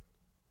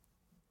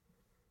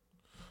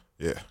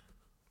Yeah.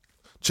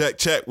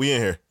 Check. We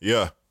in here.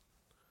 Yeah.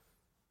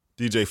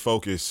 DJ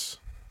Focus.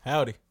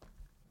 Howdy.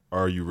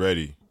 Are you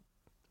ready?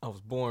 I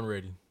was born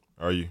ready.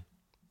 Are you?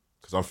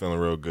 Because I'm feeling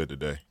real good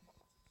today.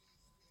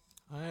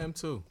 I am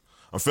too.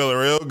 I'm feeling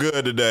real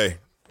good today.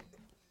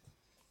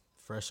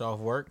 Fresh off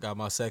work, got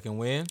my second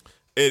win.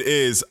 It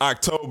is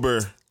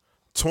October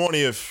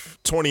 20th,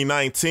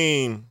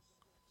 2019.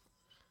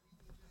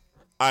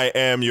 I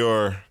am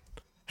your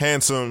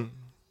handsome,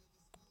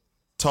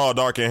 tall,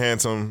 dark, and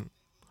handsome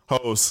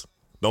host.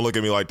 Don't look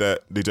at me like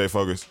that, DJ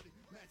Focus.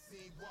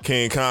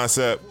 King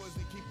Concept.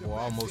 Well,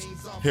 almost.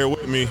 Here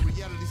with me.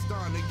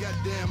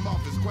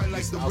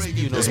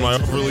 It's my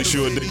overly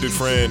shoe addicted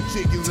friend.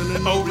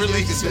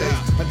 Overly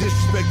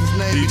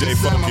DJ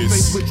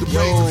Focus.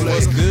 Yo,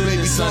 what's good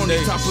this Sunday?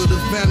 And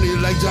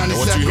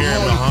what you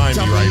hearing behind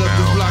me right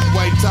now?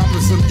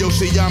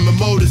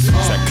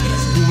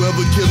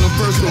 Whoever kill him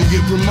first gon'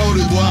 get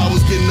promoted. While I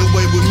was getting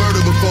away with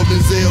murder before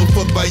Denzel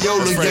fucked by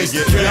Yola.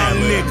 Young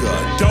nigga,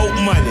 dope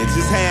money,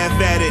 just half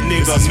at it,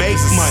 nigga. Make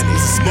money,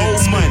 more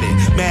money,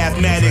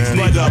 mathematics,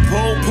 nigga.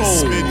 Pole.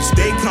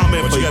 They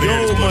coming for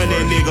your money,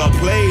 nigga.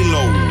 Play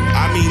low,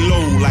 I mean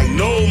low, like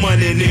no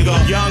money, nigga.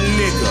 Young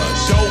nigga,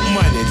 dope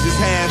money, just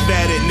half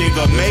at it,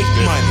 nigga. Make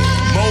money,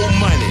 more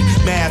money,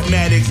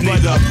 mathematics,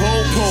 nigga.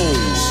 Pole.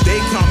 They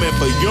coming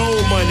for your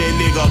money,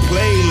 nigga.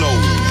 Play low,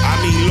 I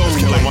mean low,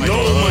 like no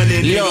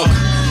money, nigga. Look,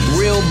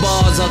 real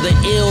bars are the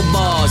ill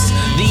bars.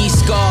 These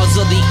scars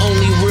are the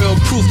only real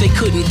proof they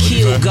couldn't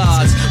kill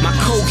gods. My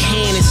coke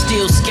hand is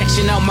still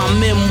sketching out my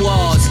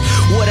memoirs.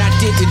 What I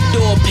did to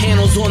door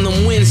panels on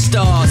them wind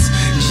stars.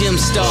 Gym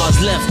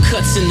stars left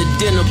cuts in the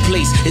dinner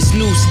place. It's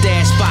new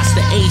stash spots,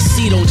 the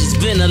AC don't just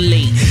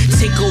ventilate.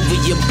 Take over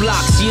your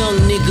blocks, young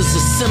niggas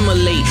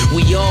assimilate.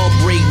 We all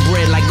break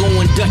bread like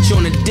going Dutch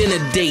on a dinner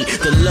date.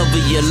 The love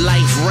of your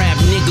life rap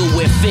nigga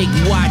wear fake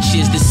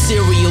watches. The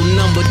serial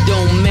number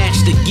don't match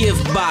the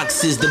gift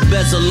boxes. The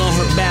bezel on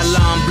her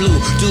Ballon blue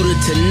due to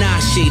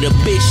Tinashe. The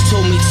bitch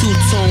told me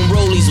two-tone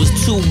rollies was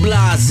too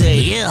blasé.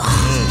 Yeah.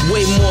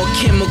 Way more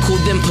chemical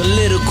than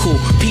political.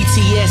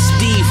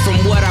 PTSD from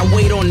what I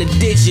wait on the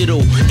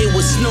digital. It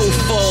was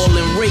snowfall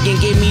and Reagan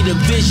gave me the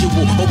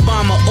visual.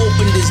 Obama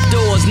opened his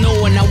doors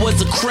knowing I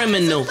was a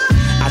criminal.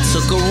 I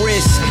took a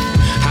risk.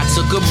 I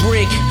took a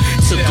brick.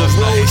 Took a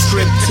road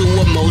trip to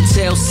a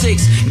Motel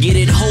 6. Get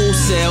it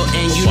wholesale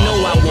and you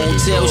know I won't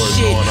tell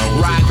shit.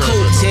 Ride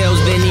coattails,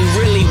 then he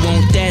really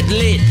won't that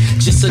lit.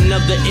 Just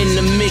another in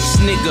the mix,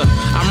 nigga.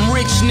 I'm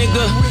rich,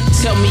 nigga.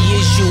 Tell me,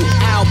 is you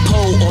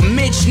Alpo or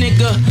Mitch,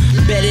 nigga?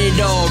 Bet it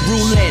all,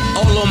 roulette,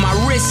 all on my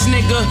wrist,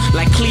 nigga.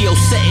 Like Cleo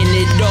setting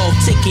it off,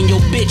 taking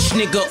your bitch,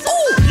 nigga.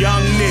 Ooh!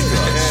 Young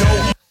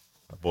nigga,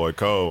 That boy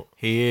cold.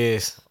 He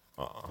is.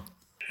 Hold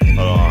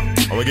on.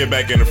 I'm gonna get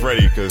back into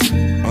Freddie because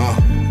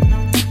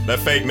that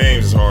fake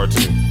names is hard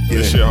too.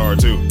 This shit hard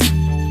too.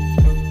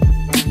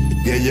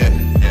 Yeah.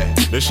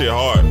 This shit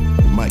hard.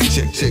 Mic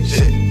check.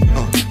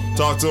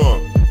 Talk to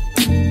him.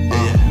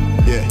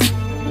 Yeah.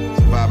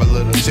 Survive a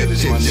little check.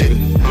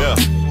 Yeah.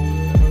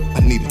 I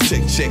need a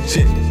check, bitch.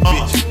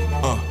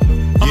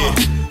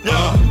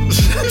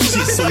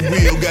 Shit so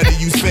real, gotta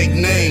use fake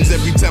names.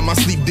 Every time I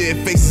sleep, dead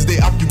faces, they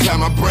occupy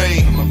my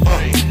brain.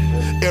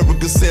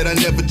 Erica said I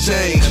never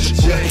changed.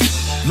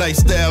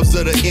 Lifestyles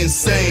that are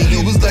insane.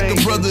 You was like a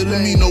brother to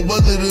me, no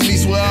other to me.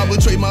 Swear I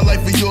would trade my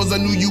life for yours. I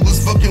knew you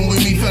was fucking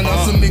with me. Found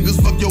out some niggas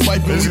fuck your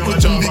wife and we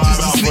put them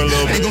bitches to sleep.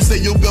 Ain't gon' say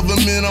your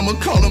government, I'ma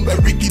call him back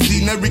Ricky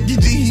G. Now Ricky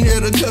G, he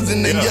had a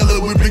cousin named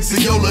Yellow with Rick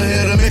Ciola.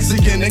 Had a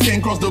Mexican that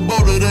came across the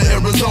border to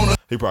Arizona.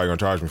 He probably gonna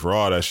charge me for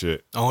all that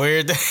shit. On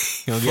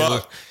everything.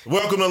 Fuck.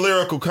 Welcome to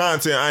Lyrical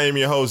Content. I am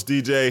your host,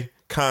 DJ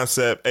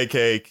Concept,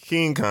 aka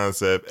King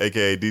Concept,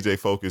 aka DJ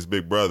Focus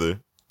Big Brother.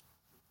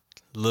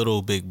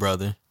 Little big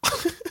brother.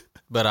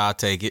 But I'll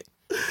take it.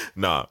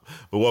 Nah.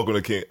 But welcome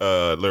to King,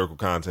 Lyrical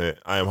Content.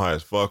 I am high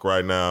as fuck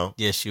right now.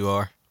 Yes, you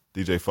are.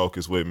 DJ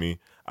Focus with me.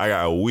 I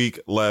got a week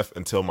left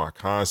until my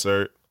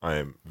concert. I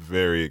am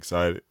very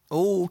excited.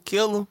 Oh,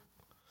 kill him.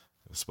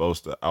 I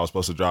was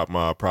supposed to drop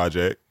my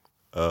project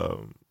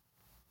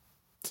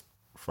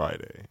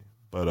Friday.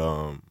 But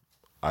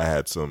I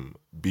had some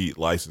beat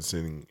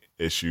licensing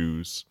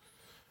issues.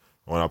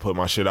 When I put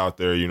my shit out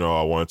there, you know,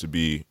 I want it to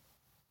be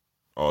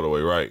all the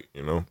way right,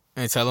 you know?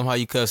 And tell him how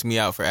you cussed me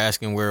out for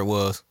asking where it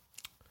was.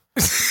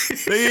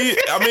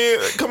 I mean,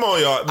 come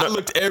on, y'all. I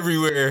looked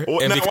everywhere,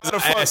 Well, and now, because why the I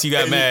fuck- asked, you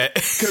got mad.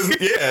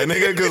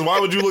 Because why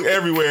would you look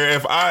everywhere?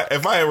 If I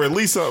had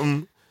released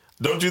something,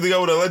 don't you think I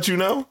would have let you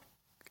know?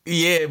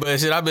 Yeah, but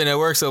shit, I've been at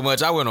work so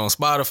much. I went on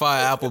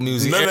Spotify, Apple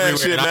Music, None of everywhere, that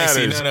shit and I ain't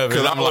seen matters. none of it.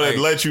 Because I'm I would have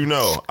like, let you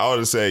know. I would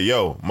have said,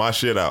 yo, my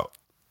shit out.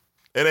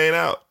 It ain't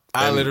out.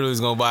 I And literally was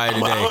gonna buy it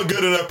today. I'm a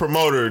good enough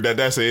promoter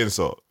that's an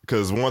insult.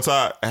 Because once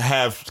I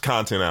have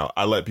content out,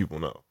 I let people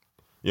know.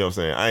 You know what I'm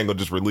saying? I ain't gonna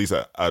just release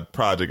a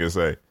project and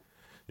say,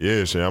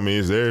 yeah, shit, I mean,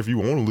 it's there if you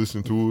want to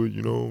listen to it,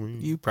 you know what I mean?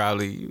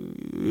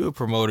 You're a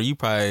promoter. You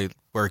probably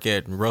work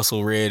at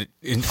Russell Red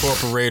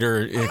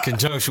Incorporator in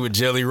conjunction with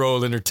Jelly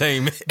Roll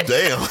Entertainment.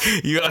 Damn.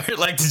 You out here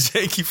like the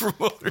janky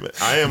promoter.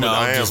 I am. No,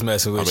 I I'm am just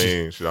messing with you. I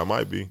mean, shit, I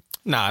might be.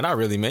 Nah, not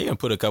really, man. You done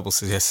put a couple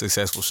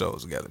successful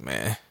shows together,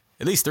 man.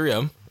 At least 3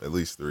 of them. At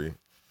least 3.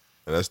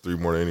 And that's 3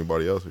 more than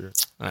anybody else here.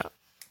 Yeah.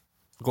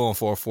 Going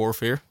for a 4th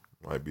here.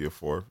 Might be a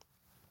 4th.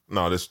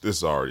 No, this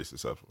is already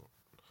successful.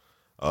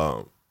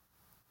 And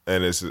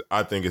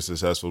I think it's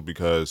successful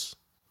because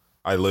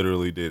I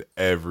literally did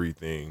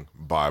everything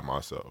by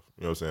myself.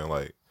 You know what I'm saying?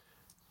 Like,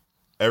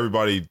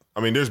 everybody,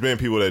 I mean, there's been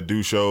people that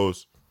do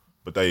shows,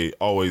 but they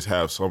always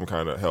have some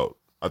kind of help.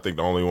 I think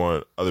the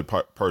only other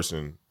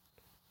person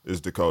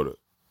is Dakota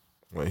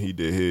when he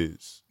did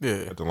his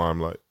at the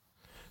Limelight,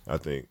 I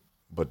think.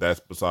 But that's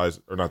besides,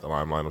 or not the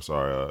Limelight, I'm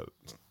sorry,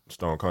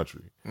 Stone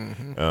Country.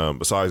 Mm-hmm.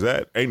 Besides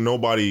that, ain't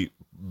nobody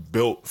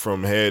built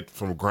from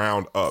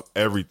ground up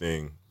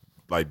everything,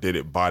 like did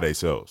it by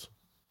themselves.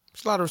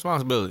 It's a lot of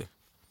responsibility.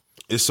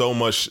 It's so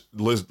much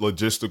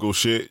logistical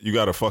shit you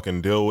got to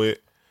fucking deal with.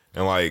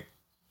 And like,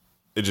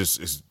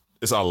 it's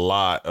a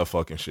lot of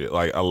fucking shit.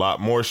 Like a lot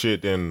more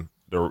shit than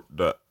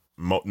the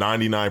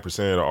 99% of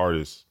the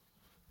artists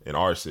in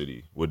our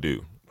city would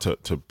do to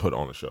put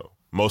on a show.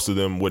 Most of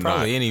them would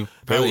probably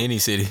not. Any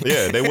city.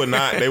 Yeah, they would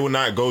not. They would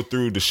not go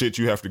through the shit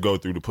you have to go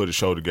through to put a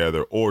show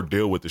together, or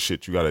deal with the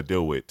shit you got to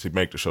deal with to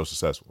make the show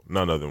successful.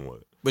 None of them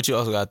would. But you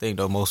also got to think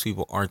though, most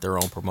people aren't their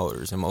own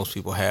promoters, and most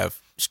people have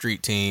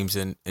street teams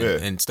and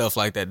stuff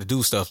like that to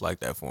do stuff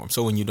like that for them.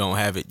 So when you don't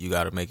have it, you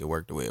got to make it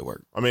work the way it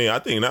works. I mean, I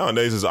think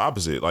nowadays it's the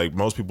opposite. Like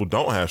most people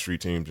don't have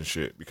street teams and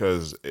shit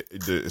because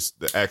it's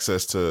the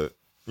access to,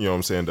 you know what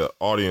I'm saying, the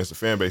audience, the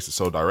fan base is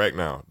so direct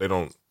now.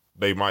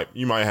 You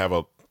might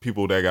have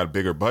people that got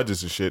bigger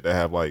budgets and shit that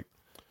have like,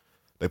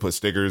 they put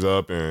stickers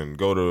up and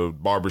go to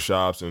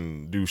barbershops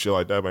and do shit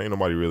like that, but ain't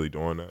nobody really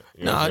doing that.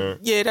 You know what I'm saying?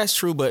 Yeah, that's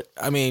true. But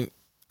I mean,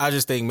 I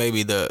just think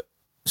maybe the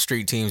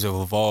street teams have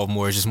evolved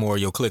more. It's just more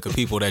your clique of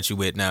people that you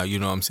with now, you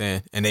know what I'm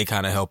saying? And they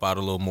kind of help out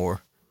a little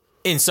more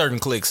in certain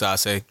cliques, I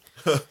say.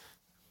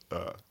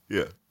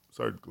 Yeah,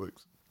 certain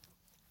cliques.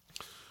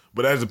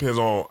 But that depends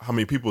on how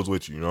many people's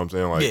with you know what I'm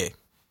saying? Like, yeah.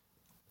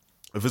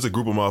 If it's a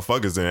group of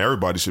motherfuckers, then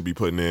everybody should be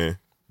putting in,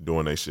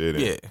 doing their shit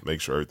and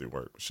make sure everything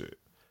works. Shit.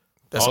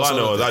 That's all I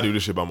know is I do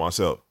this shit by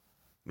myself,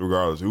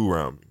 regardless of who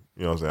around me.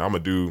 You know what I'm saying?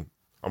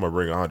 I'm gonna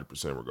bring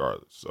 100%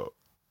 regardless. So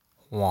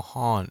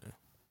 100.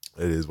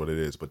 It is what it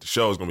is. But the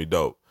show is gonna be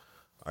dope.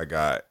 I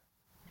got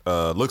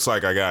looks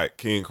like I got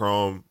King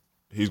Chrome.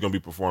 He's gonna be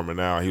performing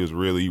now. He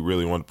really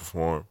wanted to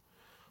perform.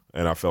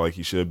 And I feel like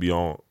he should be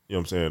on, you know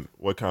what I'm saying,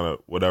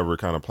 whatever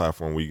kind of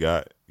platform we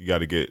got. You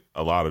gotta get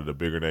a lot of the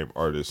bigger name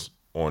artists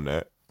on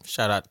that.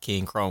 Shout out to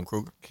King Chrome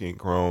Kruger. King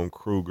Perv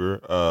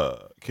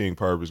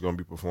is gonna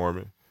be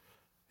performing.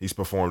 He's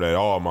performed at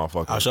all my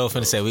fucking. I was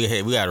finna say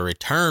we got a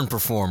return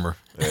performer.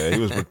 Yeah, he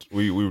was.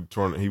 we were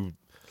trying. He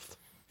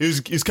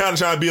was kind of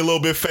trying to be a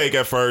little bit fake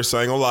at first.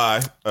 I ain't gonna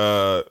lie.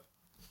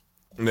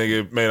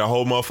 Nigga made a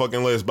whole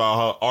motherfucking list about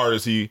how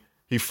artists he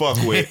fuck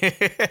with,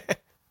 and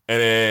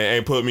then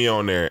ain't put me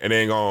on there, and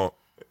then gonna.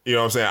 You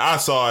know what I'm saying? I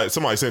saw it.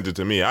 Somebody sent it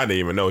to me. I didn't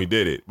even know he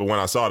did it. But when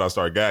I saw it, I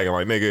started gagging.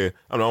 Like, nigga,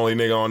 I'm the only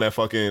nigga on that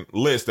fucking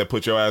list that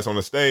put your ass on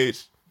the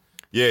stage.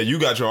 Yeah, you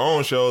got your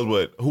own shows,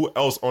 but who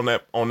else on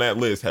that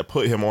list had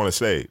put him on the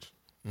stage?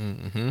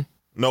 Mm-hmm.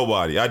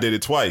 Nobody. I did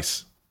it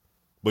twice,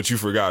 but you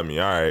forgot me.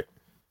 All right.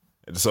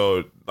 And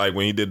so, like,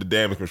 when he did the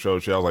Damage Control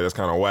shit, I was like, that's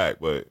kind of whack,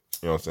 but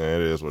you know what I'm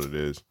saying? It is what it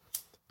is.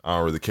 I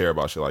don't really care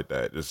about shit like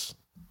that.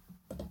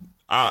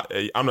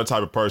 I'm the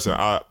type of person,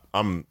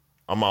 I'm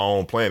my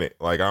own planet.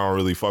 Like, I don't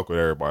really fuck with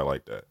everybody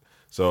like that.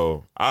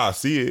 So I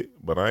see it,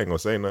 but I ain't gonna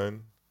say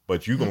nothing.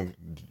 But you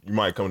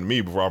might come to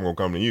me before I'm gonna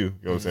come to you. You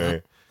know what I'm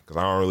saying? Because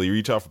I don't really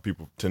reach out for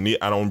people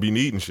I don't be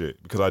needing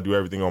shit because I do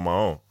everything on my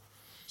own.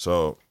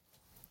 So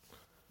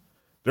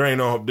there ain't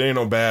no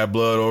bad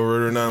blood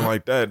over it or nothing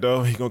like that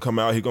though. He gonna come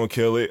out, he gonna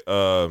kill it.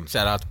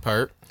 Shout out to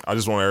Perp. I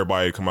just want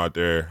everybody to come out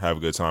there, have a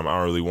good time. I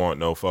don't really want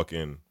no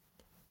fucking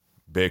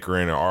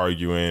bickering and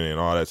arguing and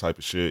all that type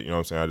of shit. You know what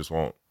I'm saying? I just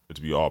want it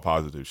to be all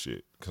positive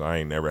shit because I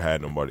ain't never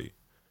had no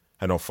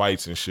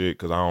fights and shit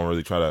because I don't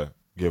really try to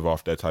give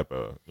off that type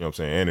of, you know what I'm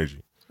saying,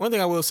 energy. One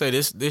thing I will say,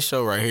 this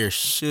show right here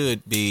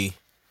should be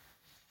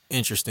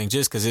interesting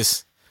just because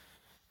it's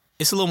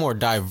a little more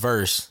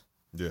diverse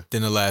than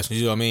the last one.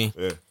 You know what I mean?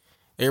 Yeah.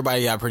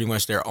 Everybody got pretty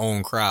much their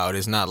own crowd.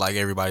 It's not like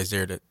everybody's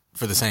there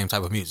for the same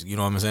type of music. You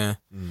know what I'm saying?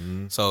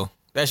 Mm-hmm. So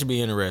that should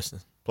be interesting.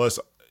 Plus,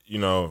 you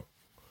know,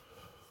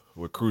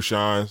 with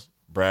Crucians,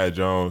 Brad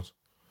Jones,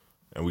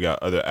 and we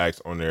got other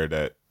acts on there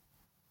that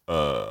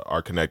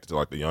are connected to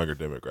like the younger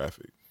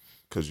demographic.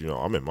 Because, you know,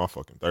 I'm in my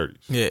fucking 30s.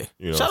 Yeah.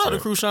 You know Shout out to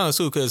Crucians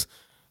too, because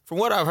from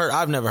what I've heard,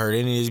 I've never heard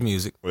any of his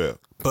music. Yeah.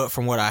 But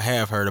from what I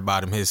have heard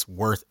about him, his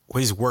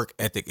work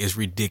ethic is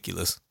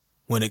ridiculous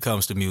when it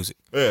comes to music.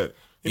 Yeah.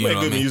 He made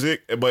good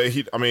music, but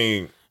he's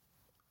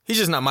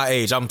just not my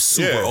age. I'm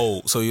super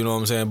old, so you know what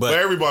I'm saying? But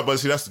everybody, but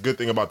see, that's the good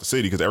thing about the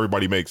city because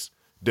everybody makes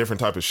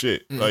different type of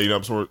shit. Mm-hmm. Like, you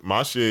know, so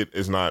my shit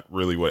is not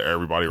really what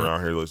everybody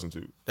around here listen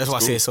to. That's why I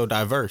say it's so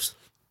diverse.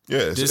 Yeah,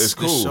 it's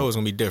cool. This show is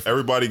gonna be different.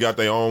 Everybody got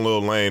their own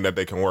little lane that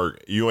they can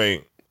work. You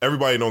ain't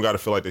everybody don't got to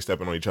feel like they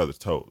stepping on each other's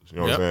toes. You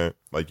know what I'm saying?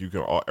 Like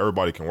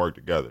everybody can work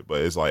together,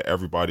 but it's like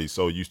everybody's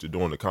so used to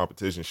doing the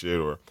competition shit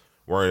or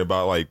worrying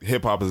about like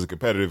hip hop is a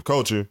competitive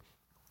culture.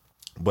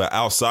 But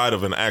outside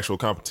of an actual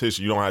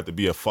competition, you don't have to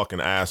be a fucking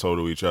asshole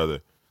to each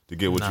other to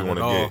get what you want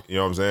to get. You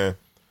know what I'm saying?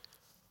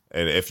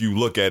 And if you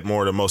look at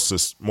more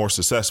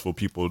successful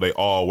people, they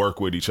all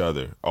work with each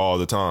other all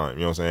the time.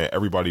 You know what I'm saying?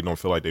 Everybody don't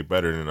feel like they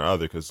better than the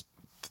other because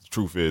the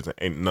truth is,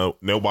 ain't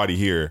nobody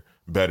here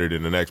better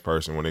than the next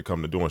person when it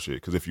come to doing shit.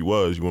 Because if you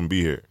was, you wouldn't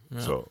be here.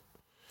 Yeah. So,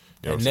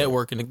 you know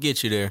networking to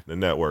get you there. The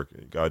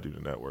networking, you gotta do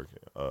the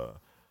networking.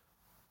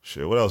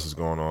 Shit, what else is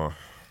going on?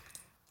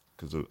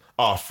 So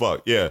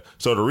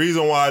the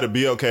reason why the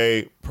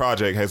BLK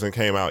project hasn't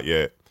came out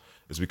yet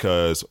is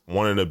because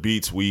one of the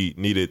beats we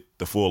needed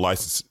the full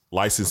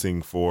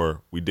licensing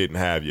for, we didn't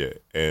have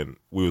yet, and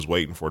we was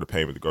waiting for the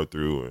payment to go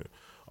through and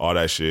all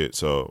that shit.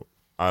 So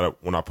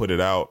when I put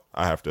it out,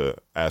 I have to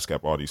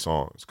ASCAP all these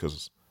songs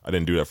because I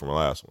didn't do that for my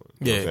last one.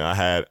 You know what I'm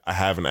saying? I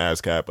have an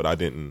ASCAP, but I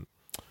didn't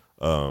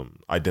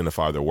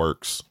identify the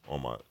works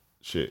on my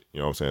shit. You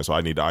know what I'm saying? So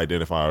I need to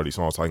identify all these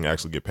songs so I can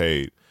actually get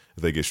paid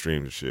if they get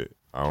streamed and shit.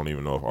 I don't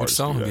even know if artists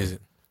do that. Which song is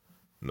it?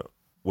 No.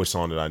 Which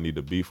song did I need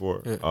to be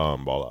for? Yeah.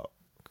 Ball Out.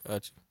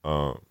 Gotcha.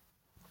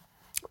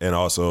 And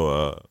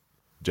also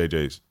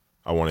JJ's,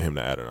 I wanted him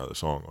to add another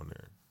song on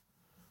there.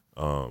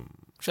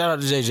 Shout out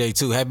to JJ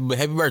too.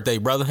 Happy birthday,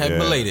 brother. Happy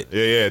belated.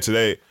 Yeah.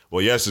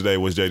 Yesterday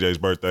was JJ's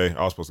birthday.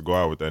 I was supposed to go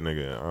out with that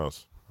nigga, and I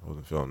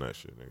wasn't feeling that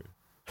shit, nigga.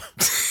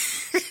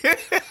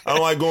 I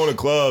don't like going to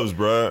clubs,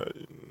 bro.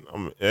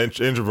 I'm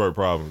introvert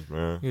problems,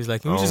 man. He was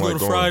like, "Can we just go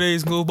to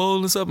Fridays and go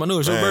bowling or something?" I know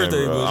it's your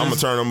birthday, bro. but I'm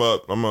gonna turn them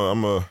up. I'm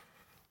gonna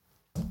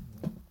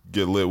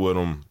get lit with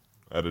them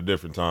at a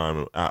different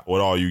time. What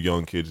all you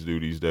young kids do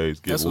these days,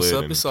 get that's lit what's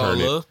up. and It's all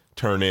love.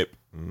 Turnip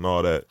and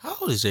all that. How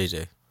old is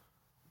JJ?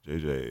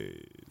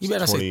 JJ, you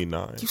better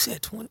 29. Say, you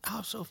said 20.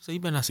 Oh, so you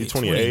better not say He's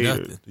 28. 20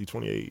 nothing. He's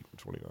 28,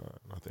 29,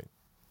 I think.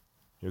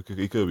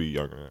 He could be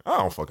younger than that. I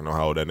don't fucking know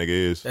how old that nigga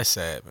is. That's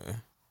sad,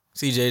 man.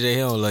 See, JJ, he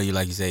don't love you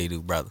like you say he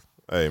do, brother.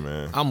 Hey,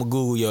 man. I'm going to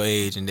Google your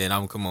age, and then I'm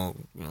going to come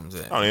on. You know what I'm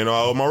saying? I don't even know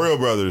how old my real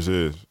brothers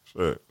is.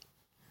 Shit.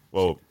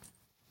 Well,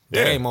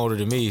 they ain't older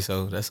than me,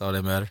 so that's all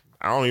that matters.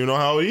 I don't even know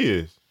how old he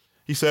is.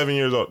 He's 7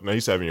 years old. No,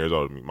 he's 7 years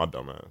older than me. My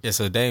dumb ass. Yeah,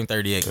 so Dame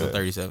 38, so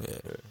 37. Yeah.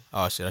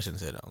 Oh, shit, I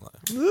shouldn't have said that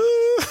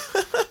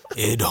online.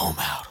 It don't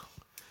matter.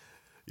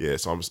 Yeah,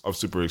 so I'm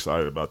super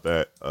excited about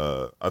that.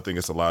 I think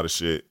it's a lot of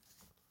shit.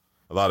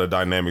 A lot of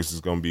dynamics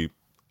is going to be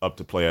up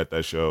to play at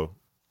that show.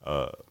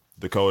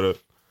 Dakota,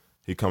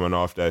 he coming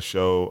off that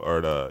show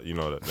or the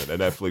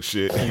Netflix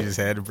shit. You just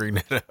had to bring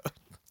that up.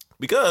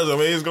 Because, I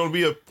mean, it's going to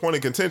be a point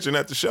of contention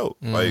at the show.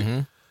 Mm-hmm.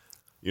 Like,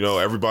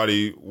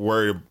 everybody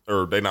worried,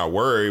 or they not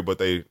worried, but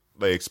they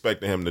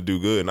expecting him to do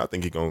good, and I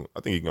think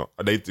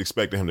they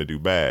expecting him to do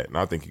bad, and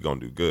I think he's gonna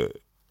do good.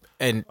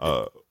 And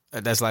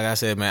that's like I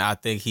said, man. I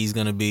think he's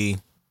gonna be.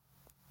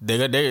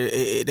 They're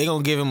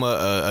gonna give him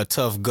a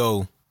tough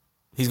go.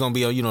 He's gonna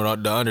be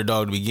the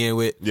underdog to begin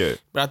with. Yeah.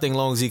 But I think as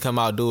long as he come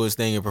out, do his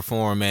thing, and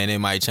perform, man, it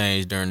might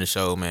change during the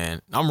show,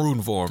 man. I'm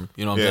rooting for him.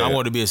 You know what I'm saying? I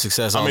want to be a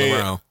success all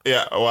around.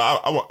 Yeah.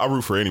 Well, I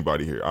root for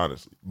anybody here,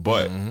 honestly.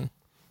 But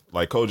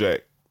like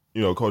Kojak.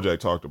 Kojak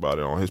talked about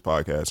it on his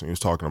podcast, and he was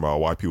talking about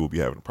why people be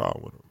having a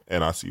problem with him,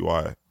 and I see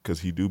why,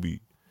 because he do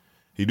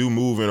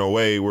move in a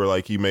way where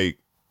like he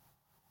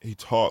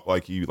talk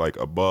like he like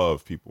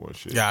above people and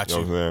shit. Gotcha.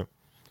 You know what I'm saying?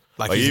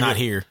 Like he's not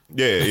here.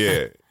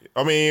 Yeah.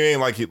 I mean, it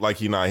ain't like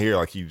he not here.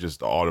 Like he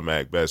just the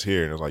automatic best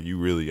here, and it's like you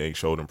really ain't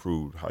showed and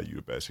proved how you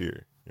the best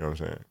here. You know what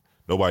I'm saying?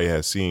 Nobody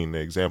has seen the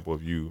example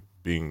of you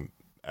being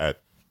at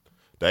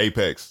the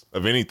apex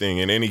of anything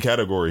in any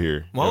category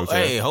here. Well,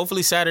 hey,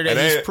 hopefully Saturday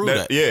he's proved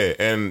that. Yeah,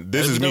 and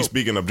this is me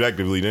speaking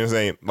objectively. This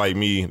ain't like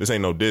me. This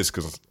ain't no diss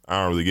because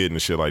I don't really get into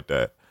shit like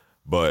that.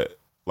 But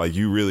like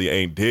you really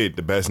ain't did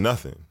the best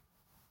nothing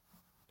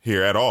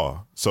here at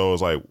all. So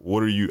it's like,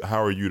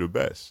 how are you the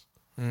best?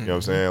 You know what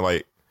I'm saying?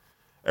 Like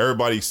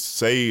everybody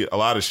say a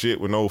lot of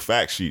shit with no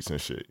fact sheets and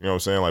shit. You know what I'm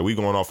saying? Like we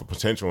going off of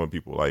potential in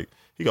people. Like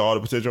he got all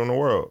the potential in the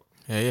world.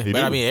 Yeah.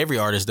 But I mean, every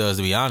artist does,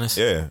 to be honest.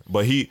 Yeah,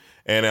 but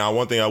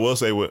one thing I will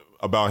say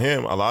about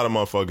him, a lot of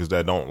motherfuckers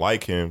that don't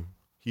like him,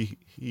 he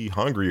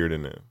hungrier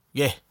than them.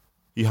 Yeah.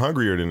 He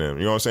hungrier than them.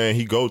 You know what I'm saying?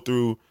 He go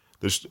through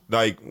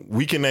like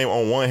we can name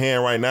on one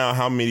hand right now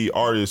how many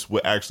artists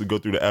would actually go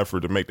through the effort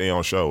to make their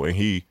own show, and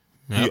he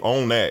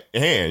own that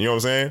hand. You know what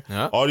I'm saying?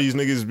 Yep. All these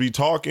niggas be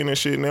talking and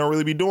shit, and they don't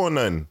really be doing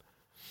nothing.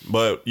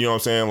 But you know what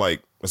I'm saying?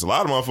 Like there's a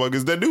lot of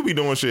motherfuckers that do be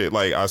doing shit.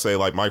 Like I say,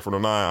 like Mike from the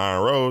 9,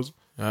 Iron Rose.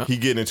 Yep. He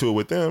getting into it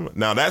with them.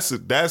 Now that's a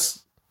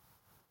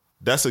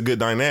good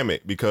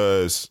dynamic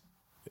because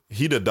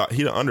he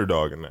the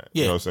underdog in that.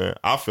 Yeah. You know what I'm saying?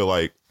 I feel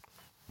like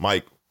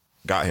Mike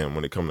got him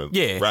when it comes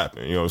to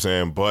rapping. You know what I'm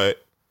saying?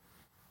 But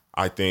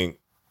I think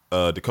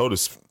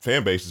Dakota's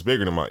fan base is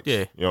bigger than Mike. Yeah.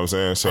 You know what I'm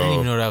saying? So I didn't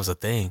even know that was a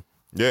thing.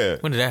 Yeah.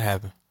 When did that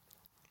happen?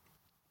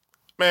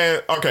 Man,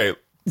 okay.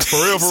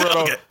 For real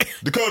though.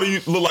 Dakota,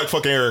 you look like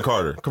fucking Aaron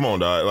Carter. Come on,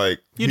 dog. Like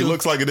he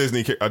looks like a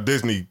Disney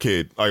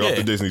kid, like off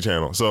the Disney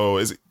Channel. So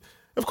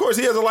Of course,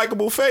 he has a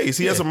likable face.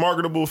 He has a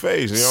marketable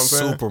face. You know what I'm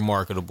saying? Super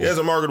marketable. He has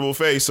a marketable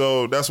face,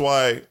 so that's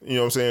why, you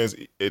know what I'm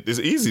saying, it's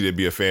easy to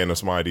be a fan of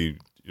somebody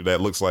that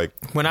looks like...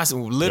 When I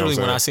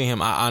see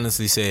him, I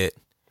honestly said,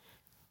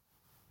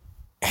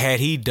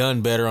 had he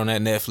done better on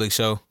that Netflix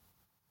show,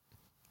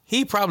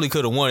 he probably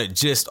could have won it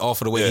just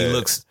off of the way he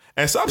looks.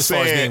 And stop as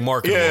saying... far as being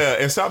marketable. Yeah,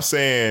 and stop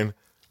saying,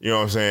 you know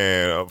what I'm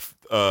saying,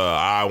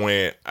 I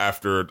went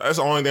after... That's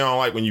the only thing I don't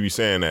like when you be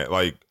saying that.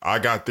 Like, I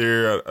got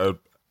there...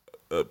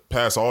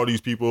 past all these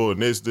people and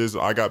this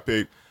I got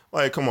picked.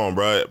 Like, come on,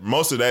 bro.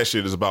 Most of that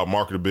shit is about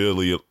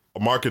marketability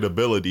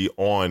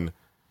on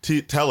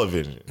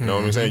television. You know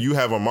what I'm saying? You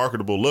have a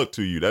marketable look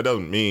to you. That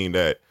doesn't mean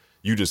that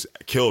you just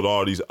killed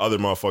all these other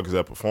motherfuckers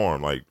that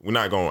perform. Like, we're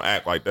not gonna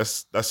act like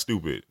that's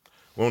stupid.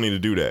 We don't need to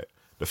do that.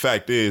 The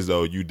fact is,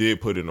 though, you did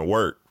put in the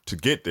work to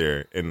get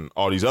there, and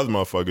all these other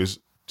motherfuckers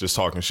just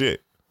talking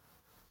shit.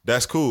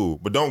 That's cool,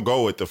 but don't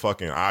go with the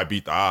fucking I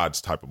beat the odds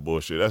type of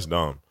bullshit. That's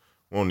dumb.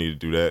 We don't need to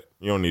do that.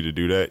 You don't need to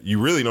do that.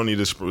 You really don't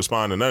need to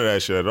respond to none of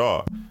that shit at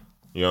all.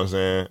 You know what I'm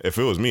saying? If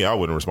it was me, I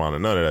wouldn't respond to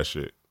none of that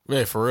shit.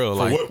 Yeah, for real.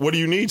 What do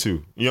you need to?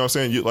 You know what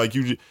I'm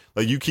saying?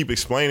 You keep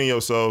explaining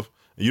yourself.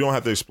 You don't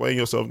have to explain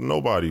yourself to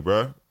nobody,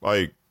 bro.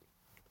 Like,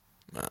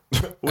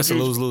 that's a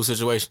lose-lose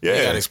situation. Yeah,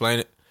 you gotta explain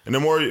it. And the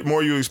more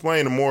you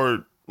explain, the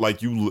more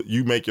like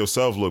you make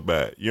yourself look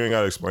bad. You ain't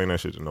gotta explain that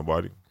shit to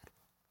nobody.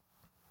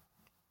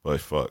 But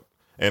fuck.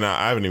 And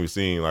I haven't even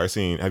seen,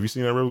 have you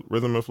seen that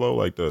Rhythm and Flow,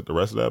 like the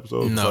rest of the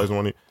episode?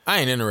 No. I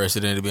ain't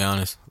interested in it, to be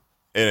honest.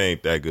 It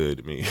ain't that good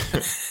to me.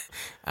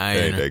 I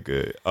ain't that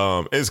good.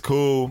 It's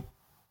cool.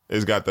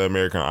 It's got the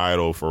American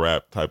Idol for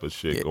rap type of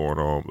shit going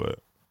on, but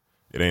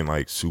it ain't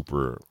like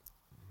super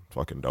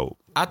fucking dope.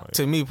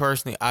 To me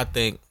personally, I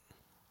think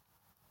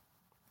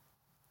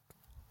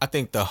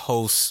the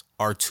hosts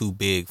are too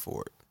big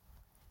for it.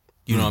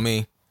 You know what I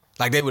mean?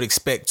 Like, they would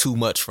expect too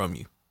much from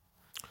you.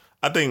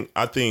 I don't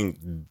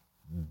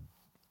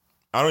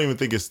even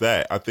think it's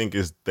that. I think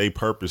it's they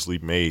purposely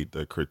made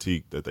the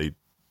critique the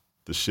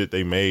shit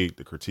they made,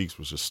 the critiques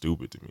was just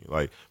stupid to me.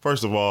 Like,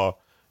 first of all,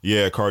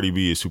 yeah, Cardi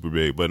B is super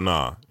big, but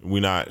nah,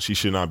 she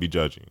should not be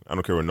judging. I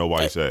don't care what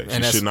nobody say.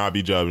 She should not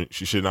be judging.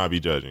 She should not be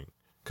judging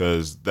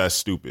because that's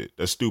stupid.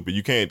 That's stupid.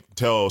 You can't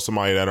tell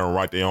somebody that don't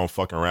write their own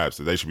fucking raps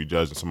that they should be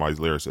judging somebody's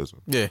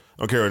lyricism. Yeah. I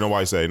don't care what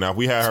nobody say. Now, if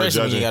we had her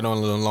judging. When you got on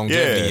a little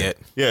longevity yet.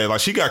 Yeah,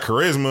 like she got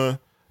charisma.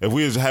 If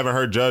we was having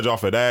her judge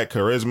off of that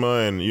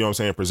charisma and, you know what I'm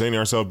saying, presenting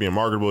herself, being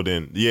marketable,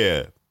 then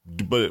yeah.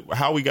 But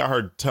how we got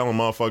her telling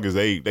motherfuckers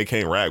they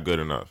can't rap good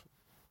enough?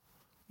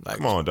 Like,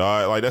 come on,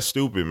 dog. Like, that's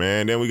stupid,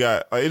 man. Then we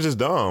got, like, it's just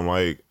dumb.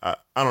 Like, I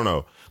don't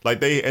know.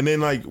 Like,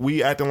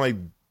 we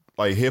acting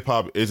like hip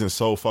hop isn't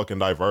so fucking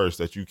diverse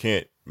that you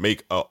can't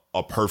make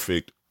a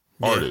perfect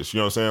artist. You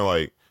know what I'm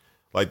saying?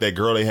 Like that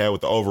girl they had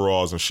with the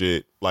overalls and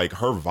shit. Like,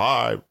 her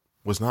vibe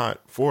was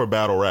not for a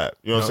battle rap.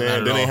 You know what I'm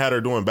saying? Then they had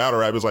her doing battle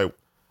rap. It's like,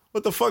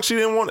 what the fuck? She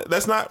didn't want it.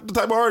 That's not the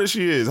type of artist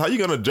she is. How you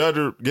gonna judge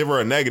her, give her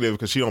a negative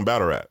because she don't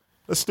battle rap?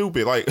 That's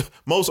stupid. Like,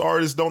 most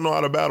artists don't know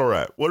how to battle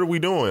rap. What are we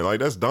doing? Like,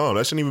 that's dumb.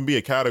 That shouldn't even be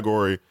a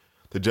category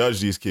to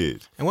judge these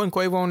kids. And wasn't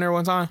Quavo on there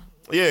one time?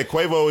 Yeah,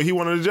 Quavo, he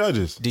one of the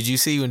judges. Did you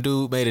see when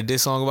dude made a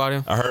diss song about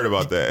him? I heard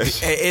about that.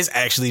 It's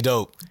actually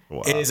dope.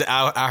 Wow.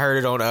 I heard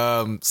it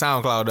on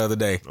SoundCloud the other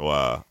day.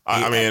 Wow.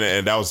 I mean,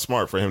 and that was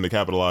smart for him to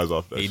capitalize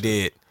off that. He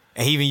did.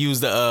 And he even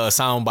used the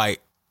soundbite,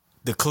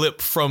 the clip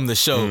from the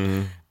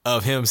show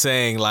of him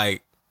saying,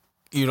 like,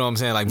 you know what I'm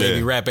saying? Like,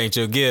 maybe rap ain't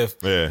your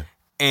gift. Yeah.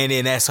 And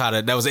then that's how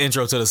that was the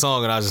intro to the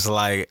song, and I was just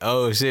like,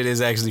 "Oh shit, it's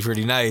actually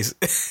pretty nice."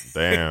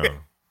 Damn.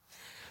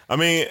 I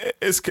mean,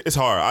 it's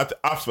hard.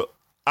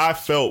 I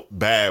felt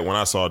bad when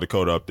I saw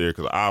Dakota up there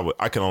because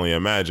I can only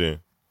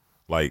imagine,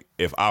 like,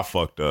 if I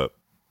fucked up,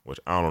 which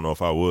I don't know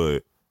if I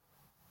would,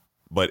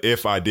 but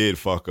if I did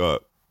fuck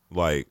up,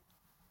 like,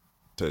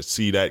 to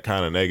see that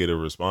kind of negative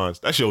response,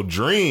 that's your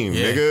dream,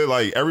 nigga.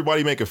 Like,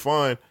 everybody making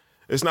fun,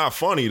 it's not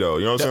funny though.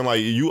 You know what I'm saying?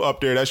 Like, you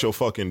up there, that's your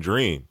fucking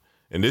dream.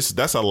 And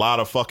that's a lot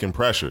of fucking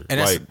pressure.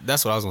 And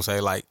that's what I was gonna say.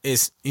 Like,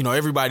 it's, you know,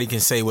 everybody can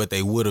say what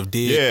they would have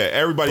did. Yeah,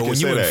 everybody can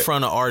say that. But when you in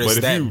front of artists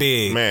that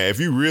big, man, if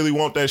you really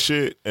want that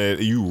shit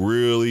and you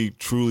really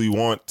truly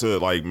want to,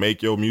 like,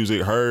 make your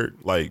music heard,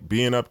 like,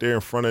 being up there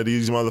in front of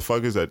these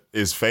motherfuckers that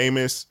is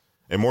famous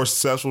and more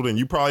successful than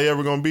you probably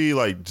ever gonna be,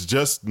 like,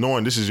 just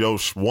knowing this is your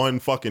one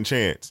fucking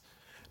chance.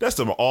 That's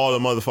all the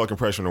motherfucking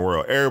pressure in the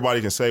world.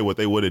 Everybody can say what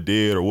they would have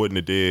did or wouldn't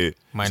have did.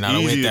 Might not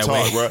have went that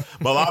way, bro.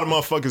 But a lot of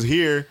motherfuckers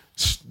here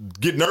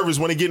get nervous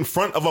when they get in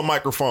front of a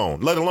microphone,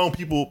 let alone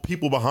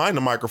people behind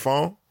the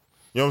microphone.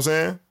 You know what I'm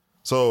saying?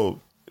 So,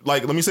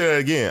 like, let me say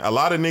that again. A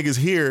lot of niggas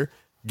here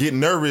get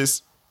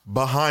nervous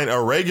behind a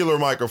regular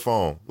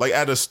microphone, like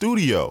at a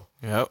studio.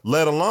 Yep.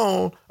 Let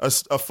alone a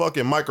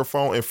fucking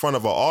microphone in front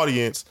of an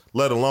audience,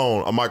 let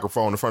alone a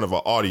microphone in front of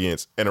an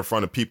audience and in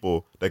front of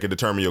people that can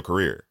determine your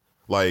career.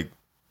 Like,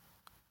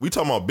 we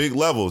talking about big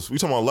levels. We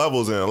talking about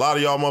levels, and a lot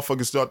of y'all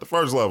motherfuckers still at the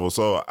first level.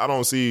 So I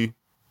don't see, you know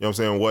what I'm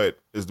saying, what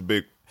is the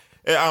big...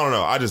 I don't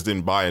know. I just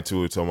didn't buy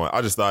into it so much.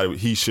 I just thought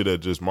he should have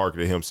just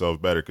marketed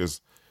himself better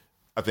because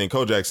I think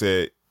Kojak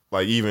said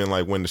like even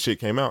like when the shit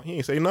came out, he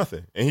ain't say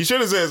nothing, and he should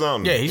have said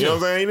something. Yeah, you know what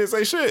I'm saying? He didn't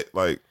say shit.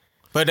 Like,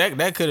 but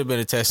that could have been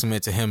a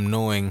testament to him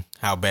knowing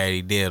how bad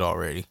he did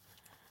already.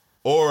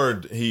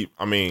 Or I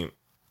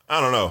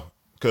don't know,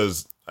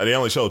 because they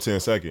only showed 10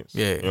 seconds.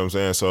 Yeah, you know what I'm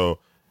saying? So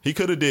he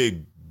could have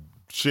did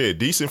shit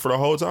decent for the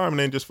whole time, and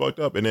then just fucked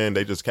up, and then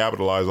they just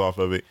capitalized off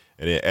of it,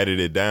 and then edit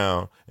it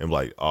down, and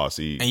like, oh,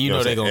 see, and you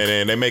know they gonna, and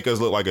then they make us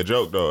look like a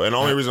joke though. And the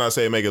only reason I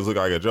say make us look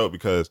like a joke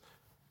because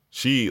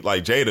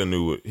Jada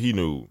knew it. He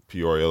knew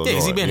Peoria, Illinois. Yeah,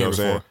 'cause he been here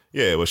before.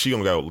 Yeah, but she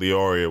gonna go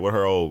Leoria with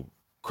her old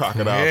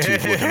crocodile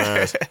tooth looking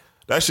ass.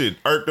 That shit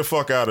irked the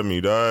fuck out of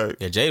me, dog.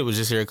 Yeah, Jada was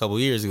just here a couple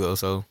years ago,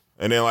 so.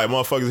 And then like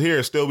motherfuckers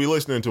here still be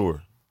listening to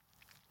her.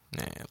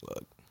 Man,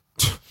 look.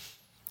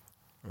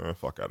 Man,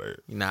 fuck out of here.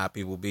 You know how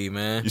people be,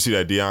 man. You see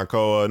that Deion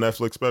Cole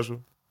Netflix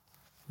special?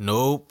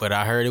 Nope, but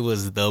I heard it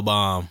was the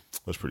bomb.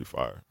 That's pretty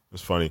fire.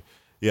 It's funny.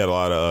 He had a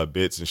lot of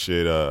bits and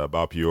shit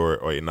about Peoria.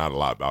 Or not a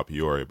lot about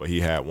Peoria, but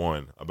he had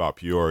one about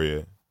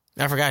Peoria.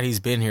 I forgot he's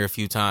been here a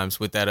few times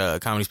with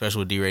that comedy special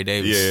with D. Ray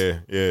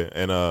Davis. Yeah.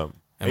 And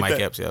Mike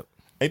Epps, yep.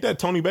 Ain't that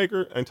Tony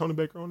Baker? Ain't Tony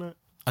Baker on that?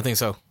 I think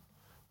so.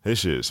 His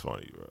shit is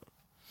funny, bro.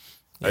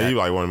 Yeah. He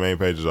like one of the main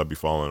pages I be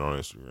following on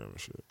Instagram and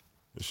shit.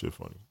 This shit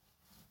funny.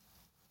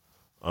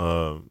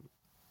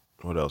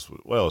 What else?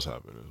 What else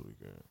happened this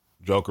weekend?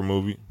 Joker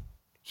movie.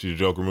 See the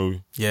Joker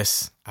movie?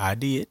 Yes, I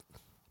did.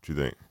 What you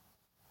think?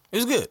 It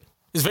was good.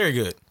 It's very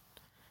good.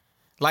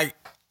 Like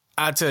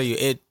I tell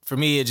you, for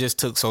me it just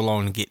took so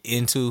long to get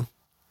into,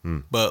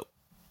 but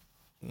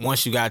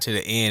once you got to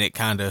the end, it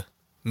kind of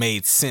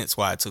made sense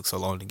why it took so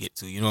long to get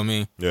to. You know what I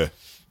mean? Yeah.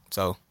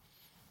 So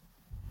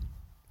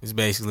it's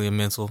basically a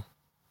mental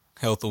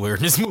health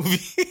awareness movie.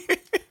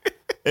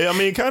 Yeah, I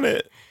mean, kind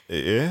of.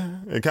 Yeah,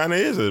 it kind of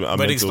is.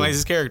 But it explains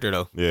his character,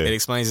 though. Yeah, it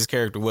explains his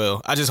character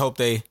well. I just hope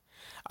I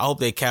hope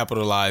they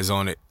capitalize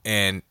on it,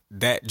 and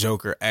that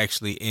Joker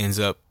actually ends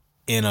up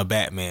in a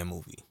Batman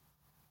movie.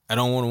 I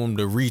don't want them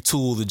to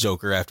retool the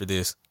Joker after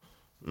this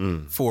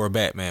for a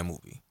Batman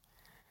movie.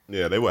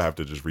 Yeah, they would have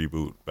to just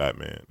reboot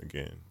Batman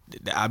again.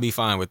 I'd be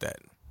fine with that.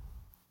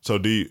 So,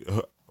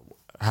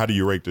 how do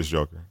you rate this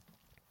Joker?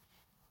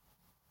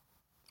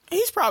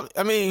 He's probably.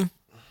 I mean,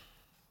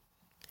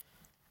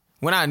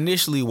 when I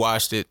initially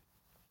watched it,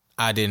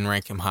 I didn't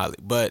rank him highly,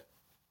 but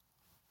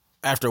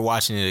after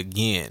watching it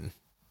again,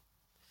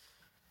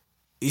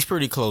 he's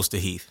pretty close to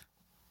Heath.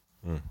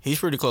 He's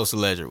pretty close to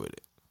Ledger with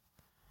it.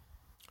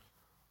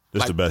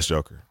 This is the best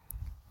Joker.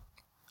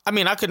 I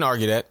mean, I couldn't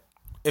argue that.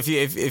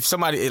 If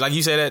somebody, like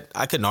you said that,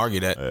 I couldn't argue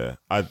that.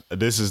 Yeah,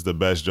 this is the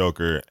best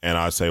Joker, and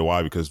I say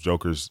why, because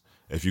Jokers,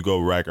 if you go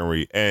rack and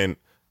read, and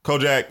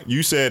Kojak,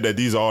 you said that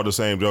these are all the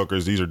same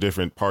Jokers, these are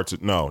different parts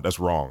of, no, that's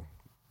wrong.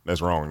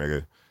 That's wrong,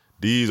 nigga.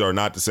 These are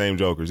not the same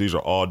Jokers. These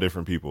are all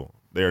different people.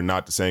 They are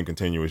not the same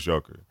continuous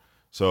Joker.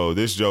 So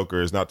this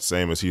Joker is not the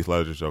same as Heath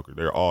Ledger's Joker.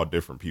 They're all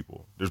different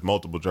people. There's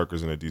multiple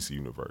Jokers in the DC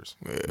universe.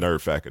 Yeah. Nerd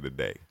fact of the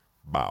day.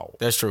 Bow.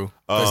 That's true.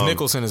 Because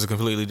Nicholson is a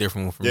completely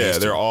different one from yeah,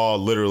 they're all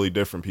literally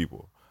different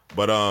people.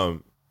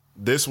 But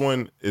this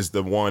one is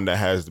the one that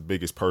has the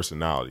biggest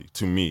personality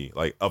to me,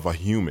 like of a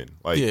human.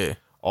 Like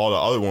all the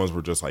other ones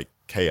were just like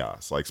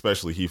chaos. Like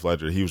especially Heath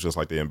Ledger, he was just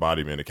like the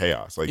embodiment of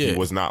chaos. Like he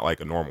was not like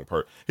a normal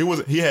person.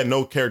 He had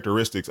no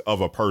characteristics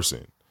of a person.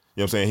 You know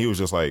what I'm saying? He was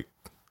just like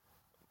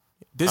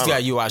this guy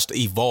you watched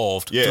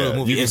evolved through the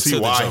movie. You can see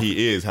why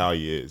he is how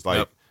he is.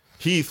 Like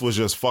Heath was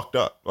just fucked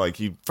up. Like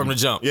from the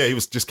jump. Yeah, he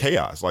was just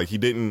chaos. Like he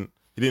didn't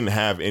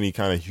have any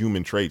kind of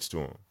human traits to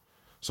him.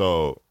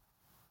 So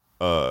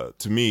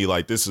to me,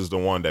 like this is the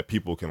one that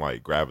people can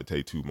like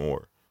gravitate to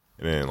more.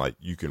 And then like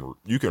you can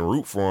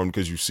root for him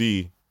because you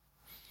see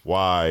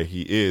why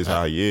he is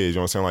how he is. You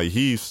know what I'm saying? Like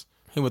he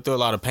went through a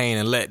lot of pain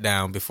and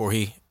letdown before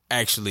he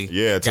actually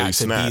got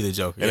to be the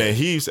Joker. And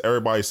then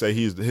everybody say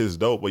his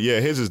dope, but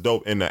his is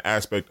dope in the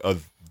aspect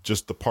of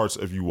just the parts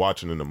of you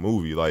watching in the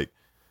movie. Like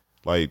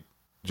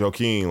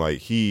Joaquin, like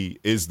he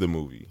is the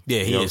movie.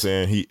 Yeah, you know what I'm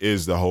saying? He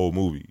is the whole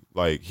movie.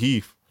 Like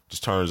Heath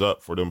just turns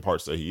up for them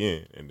parts that he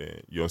in, and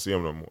then you don't see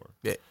him no more.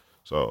 Yeah.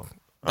 So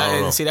I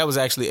don't know. See, that was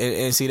actually,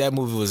 and see that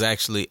movie was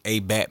actually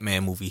a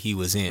Batman movie he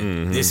was in.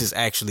 Mm-hmm. This is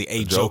actually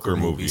a Joker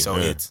movie. So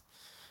it's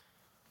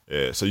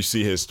so you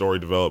see his story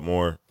develop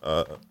more.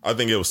 I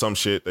think it was some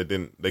shit that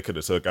they could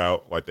have took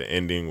out. Like the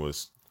ending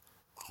was,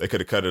 they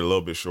could have cut it a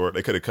little bit short.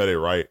 They could have cut it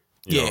right.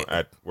 You know,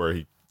 at where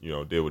he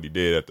did what he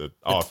did at the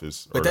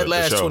office. But that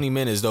last 20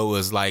 minutes though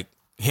was like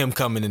him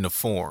coming into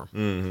form.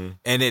 Mm-hmm.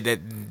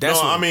 And that's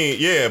I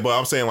mean, but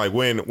I'm saying like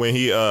when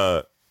he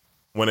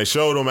when they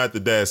showed him at the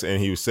desk and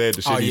he said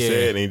the shit he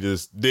said and he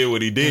just did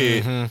what he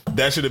did,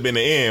 that should have been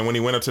the end when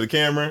he went up to the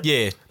camera.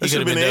 Yeah, that should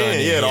have been the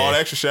end. Yeah, all the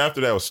extra shit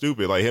after that was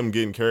stupid. Like him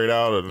getting carried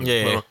out.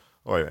 That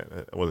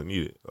wasn't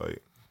needed.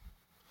 Like,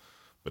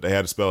 but they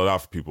had to spell it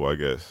out for people, I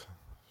guess.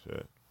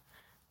 Shit.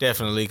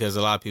 Definitely, because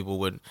a lot of people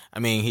would. I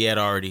mean, he had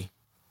already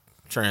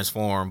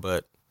transformed,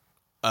 but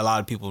a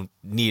lot of people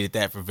needed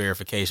that for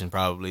verification,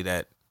 probably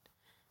that.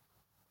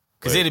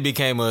 Because then it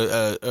became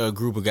a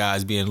group of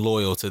guys being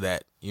loyal to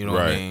that. You know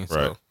what I mean?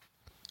 Right.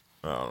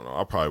 I don't know.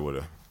 I probably would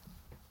have.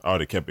 Oh,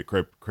 they kept it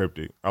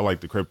cryptic. I like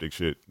the cryptic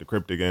shit. The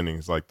cryptic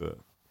endings, like the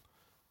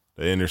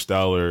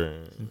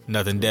Interstellar.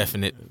 Nothing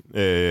definite.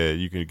 Yeah,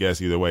 you can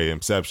guess either way.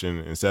 Inception,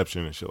 and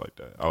shit like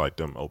that. I like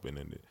them open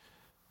ended.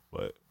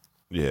 But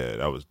yeah,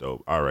 that was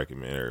dope. I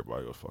recommend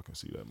everybody go fucking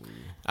see that movie.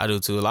 I do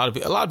too. A lot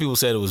of people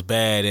said it was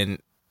bad, and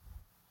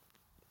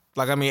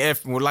like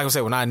I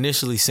said, when I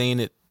initially seen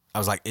it, I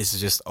was like, it's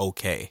just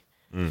okay.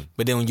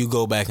 But then when you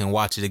go back and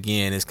watch it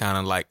again, it's kind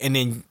of like, and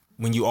then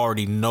when you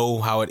already know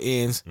how it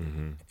ends,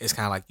 it's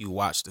kind of like you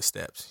watch the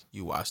steps.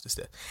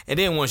 And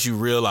then once you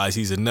realize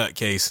he's a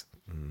nutcase,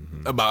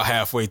 about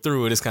halfway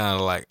through it, it's kind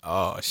of like,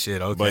 oh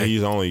shit, okay. But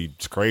he's only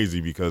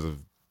crazy because of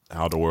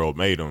how the world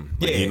made him.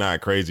 Like, he's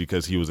not crazy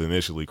because he was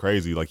initially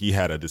crazy. Like, he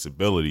had a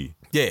disability.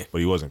 Yeah. But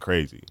he wasn't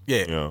crazy.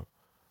 Yeah. You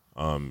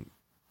know?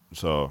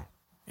 So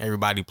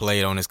everybody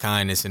played on his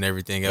kindness and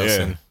everything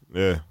else.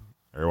 Yeah.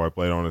 Everybody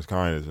played on his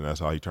kindness, and that's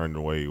how he turned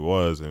the way he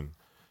was. And,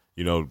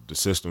 you know, the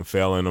system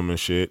failing him and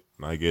shit,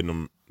 not getting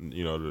him,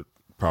 you know, the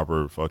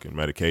proper fucking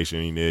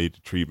medication he needed,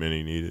 the treatment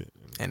he needed.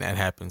 And that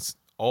happens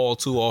all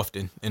too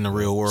often in the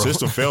real world.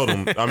 System failed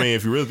him. I mean,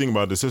 if you really think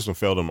about it, the system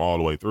failed him all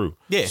the way through.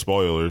 Yeah.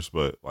 Spoilers,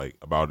 but like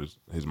about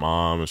his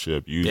mom and shit,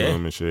 abusing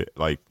him and shit.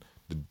 Like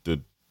the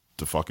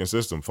fucking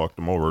system fucked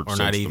him over. Or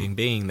not even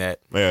being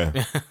that.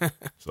 Yeah.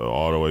 So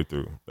all the way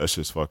through. That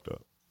shit's fucked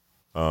up.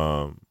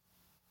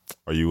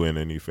 Are you in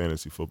any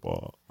fantasy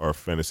football or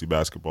fantasy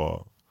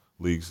basketball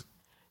leagues?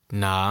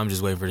 Nah, I'm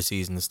just waiting for the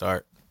season to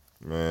start.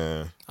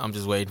 Man. I'm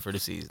just waiting for the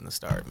season to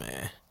start,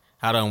 man.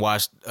 I done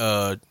watched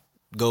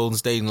Golden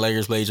State and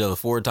Lakers play each other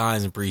 4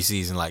 times in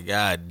preseason. Like,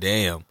 god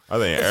damn. I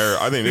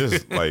think this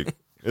is like,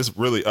 it's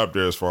really up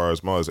there as far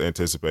as most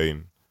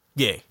anticipating.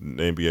 Yeah.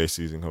 The NBA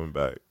season coming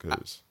back,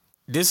 because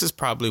this is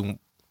probably,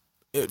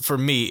 for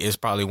me, it's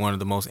probably one of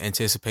the most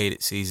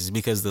anticipated seasons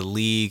because the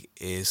league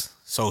is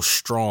so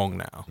strong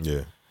now.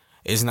 Yeah.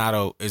 It's not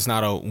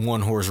a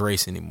one horse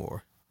race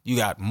anymore. You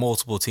got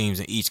multiple teams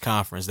in each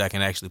conference that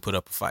can actually put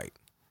up a fight.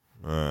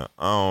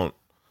 All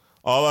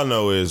I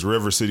know is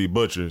River City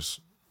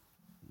Butchers.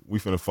 We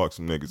finna fuck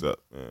some niggas up.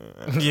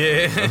 Man.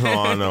 Yeah. That's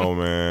all I know,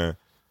 man.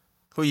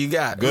 Who you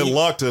got? Good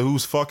luck to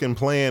who's fucking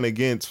playing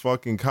against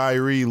fucking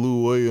Kyrie,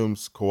 Lou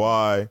Williams,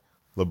 Kawhi,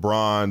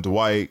 LeBron,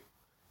 Dwight,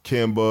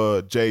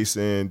 Kimba,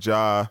 Jason,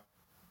 Ja,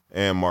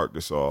 and Marc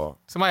Gasol.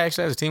 Somebody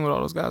actually has a team with all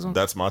those guys on?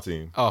 That's my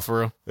team. Oh, for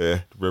real? Yeah,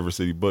 River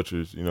City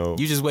Butchers, you know.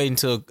 You just wait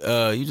until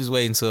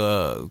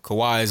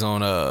Kawhi's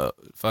on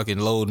fucking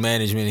load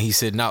management and he's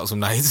sitting out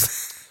some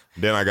nights.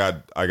 Then I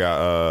got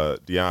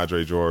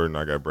DeAndre Jordan,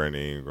 I got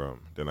Brandon Ingram,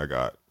 then I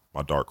got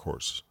my dark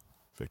horse,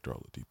 Victor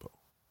Oladipo.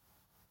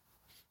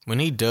 When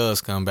he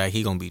does come back,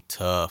 he gonna be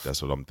tough.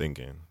 That's what I'm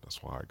thinking.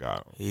 That's why I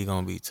got him. He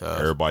gonna be tough.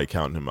 Everybody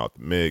counting him out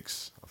the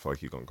mix. I feel like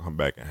he's gonna come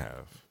back and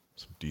have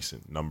some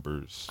decent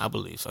numbers. I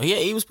believe so. Yeah,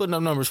 he was putting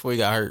up numbers before he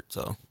got hurt.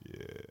 So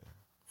yeah,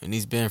 and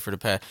he's been for the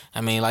past.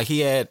 I mean, like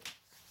he had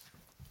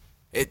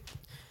it.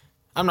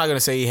 I'm not gonna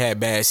say he had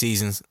bad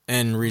seasons,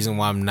 and the reason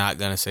why I'm not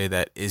gonna say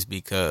that is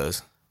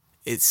because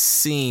it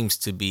seems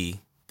to be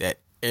that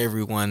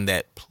everyone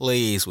that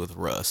plays with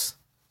Russ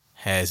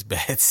has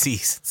bad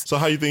seasons. So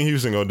how you think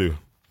Houston gonna do?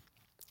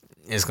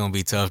 It's gonna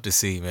be tough to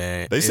see,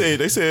 man. They said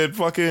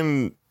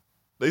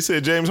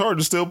James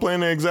Harden's still playing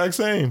the exact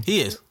same.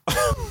 He is.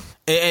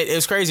 It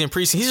was crazy in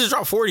preseason. He just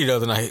dropped 40 the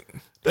other night.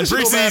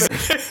 Preseason.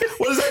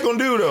 What is that gonna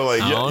do though?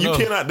 Like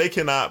they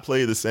cannot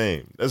play the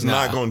same. That's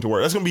not going to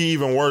work. That's gonna be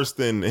even worse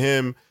than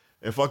him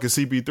and fucking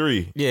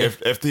CP3. Yeah.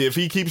 If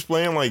he keeps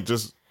playing like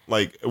just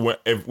like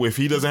if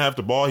he doesn't have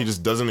the ball, he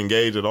just doesn't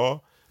engage at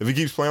all. If he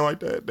keeps playing like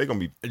that,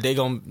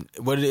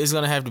 it's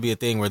gonna have to be a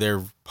thing where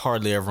they're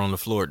hardly ever on the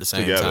floor at the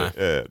same time.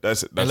 Yeah,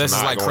 that's unless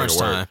it's like crunch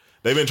time.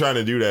 They've been trying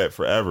to do that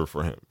forever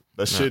for him.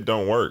 That shit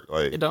don't work.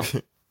 Like it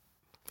don't.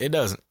 It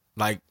doesn't.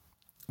 Like,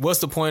 what's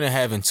the point of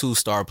having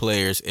 2-star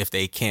players if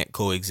they can't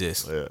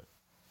coexist? Yeah,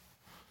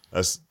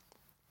 I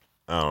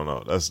don't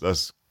know. That's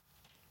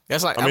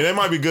like. I mean, they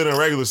might be good in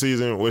regular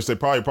season, which they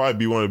probably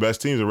be one of the best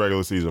teams in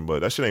regular season, but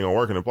that shit ain't gonna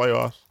work in the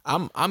playoffs.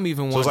 I'm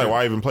even wondering. So it's like,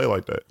 why even play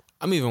like that?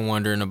 I'm even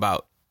wondering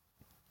about,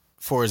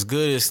 for as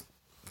good as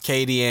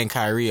KD and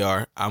Kyrie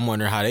are, I'm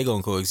wondering how they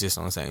gonna coexist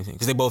on the same team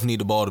because they both need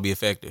the ball to be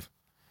effective.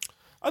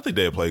 I think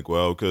they play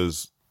well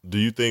because do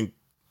you think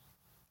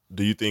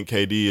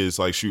KD is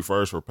like shoot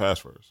first or pass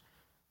first?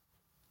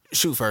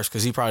 Shoot first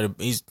because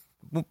he's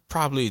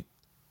probably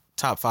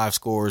top 5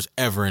 scorers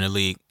ever in the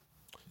league.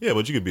 Yeah,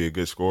 but you could be a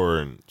good scorer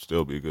and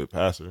still be a good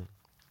passer,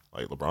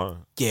 like LeBron.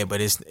 Yeah,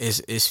 but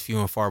it's few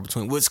and far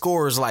between. With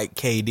scorers like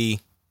KD,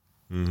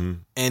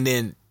 and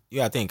then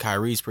I think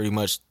Kyrie's pretty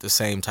much the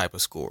same type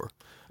of scorer.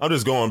 I'm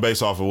just going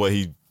based off of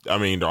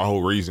the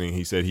whole reasoning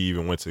he said he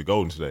even went to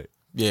Golden State.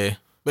 Yeah,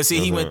 but see,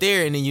 he went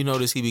there and then you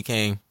notice he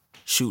became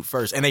shoot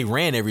first, and they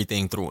ran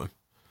everything through him.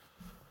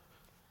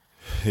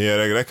 Yeah,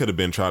 that could have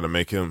been trying to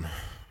make him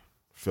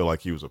feel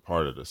like he was a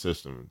part of the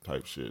system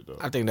type shit though.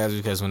 I think that's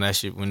because when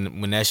that's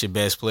your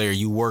best player,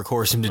 you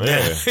workhorse him to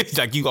death.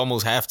 Like you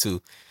almost have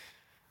to.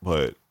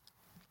 But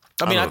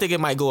I think it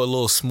might go a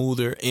little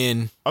smoother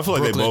in I feel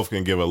like Brooklyn. they both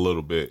can give a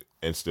little bit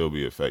and still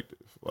be effective.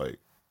 Like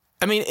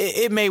I mean,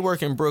 it may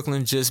work in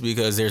Brooklyn just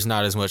because there's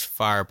not as much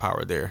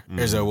firepower there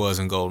as there was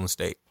in Golden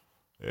State.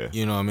 Yeah.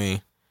 You know what I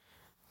mean?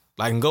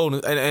 Like in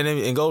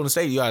Golden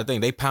State, you got to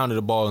think they pounded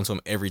the ball into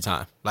him every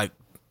time. Like,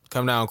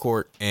 come down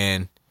court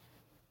and,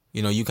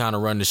 you know, you kind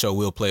of run the show.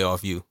 We'll play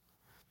off you.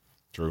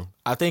 True.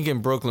 I think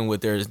in Brooklyn,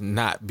 with there's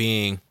not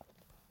being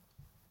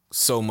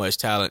so much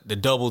talent, the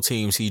double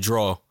teams he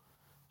draws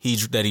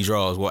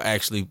will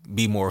actually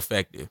be more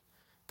effective.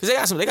 Because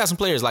they got some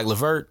players like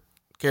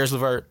Karis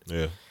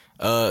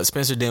LeVert,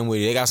 Spencer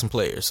Dinwiddie. They got some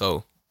players.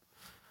 So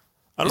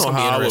I don't know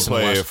how I would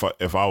play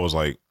if I was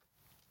like,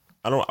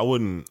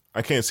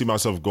 I can't see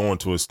myself going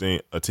to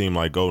a team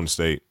like Golden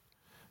State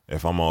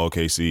if I'm on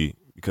OKC,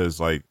 because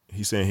like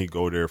he's saying he'd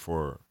go there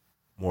for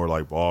more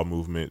like ball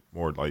movement,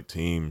 more like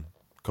team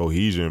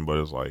cohesion, but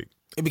it's like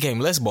it became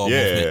less ball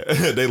movement.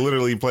 Yeah, they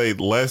literally played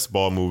less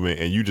ball movement,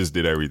 and you just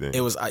did everything.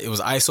 It was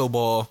ISO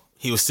ball.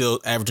 He was still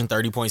averaging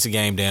 30 points a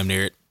game, damn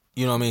near it.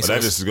 You know what I mean? But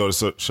that just goes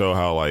to show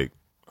how like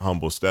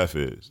humble Steph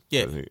is.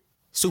 Yeah,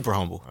 super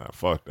humble.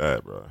 Fuck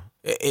that, bro.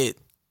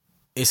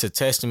 It's a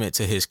testament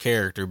to his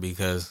character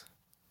because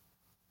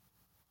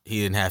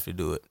he didn't have to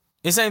do it.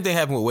 The same thing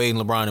happened with Wade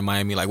and LeBron in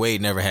Miami. Like,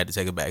 Wade never had to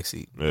take a back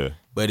seat. Yeah.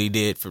 But he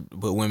did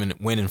put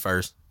winning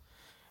first.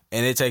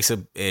 And it takes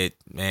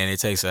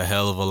a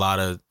hell of a lot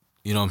of,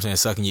 you know what I'm saying,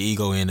 sucking your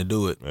ego in to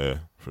do it. Yeah,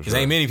 for sure. Because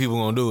ain't many people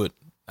gonna do it.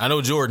 I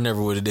know Jordan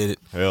never would have did it.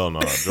 Hell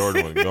no.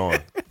 Jordan wasn't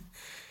going.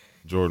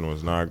 Jordan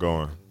was not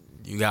going.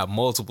 You got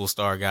multiple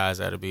star guys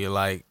that'll be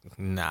like,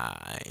 nah,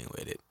 I ain't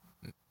with it.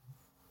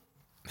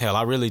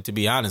 Hell, to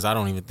be honest, I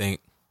don't even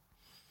think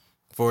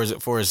for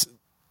as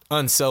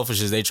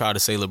unselfish as they try to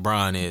say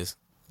LeBron is,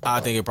 I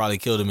think it probably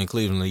killed him in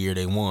Cleveland the year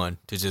they won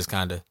to just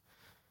kind of,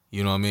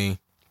 you know what I mean?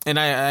 And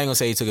I ain't gonna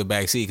say he took a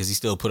back seat because he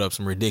still put up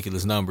some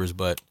ridiculous numbers,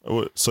 but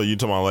so you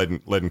talking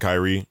about letting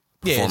Kyrie?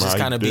 Yeah, just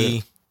kind of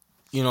be,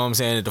 you know what I'm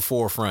saying, at the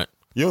forefront.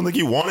 You don't think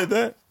he wanted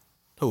that?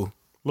 Who?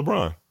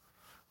 LeBron.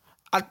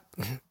 I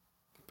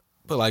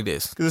put it like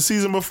this, because the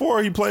season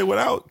before he played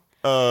without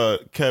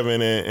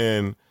Kevin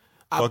and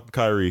fucking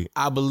Kyrie.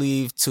 I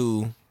believe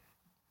to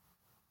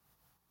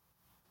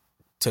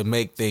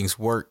make things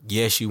work,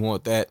 yes, you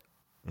want that,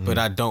 but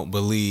I don't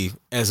believe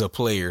as a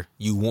player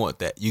you want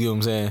that. You get what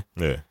I'm saying?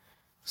 Yeah.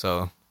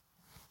 So,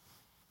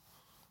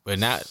 but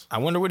now I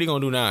wonder what he gonna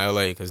do now in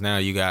LA, because now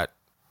you got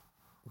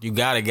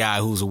a guy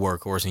who's a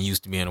workhorse and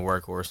used to being a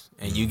workhorse,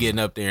 and you getting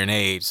up there in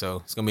age,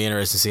 so it's gonna be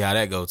interesting to see how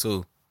that go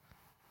too.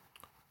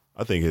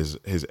 I think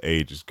his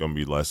age is gonna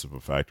be less of a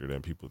factor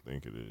than people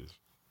think it is.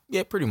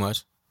 Yeah, pretty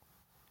much,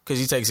 because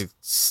he takes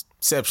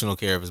exceptional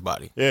care of his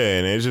body. Yeah,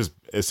 and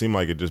it seemed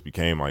like it just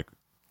became like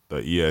the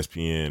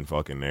ESPN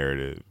fucking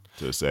narrative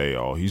to say,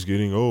 oh, he's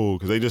getting old,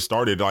 because they just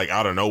started like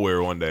out of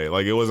nowhere one day.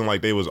 Like, it wasn't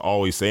like they was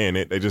always saying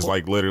it. They just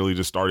like literally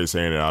just started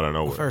saying it out of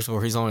nowhere. Well, first of all,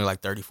 he's only like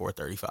 34,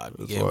 35 to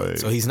begin with,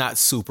 so he's not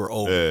super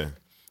old. Yeah.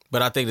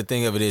 But I think the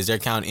thing of it is they're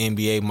counting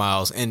NBA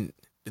miles, and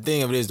the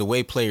thing of it is the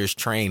way players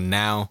train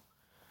now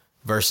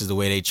versus the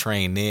way they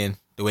train then,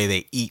 the way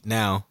they eat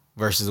now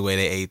versus the way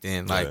they ate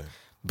then. Like,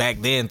 back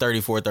then,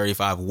 34,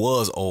 35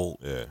 was old.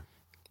 Yeah.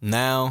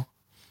 Now,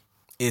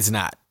 it's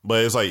not.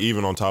 But it's like,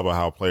 even on top of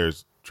how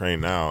players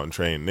train now and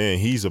train then,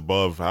 he's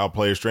above how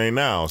players train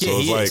now. So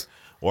it's like,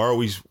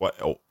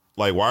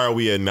 why are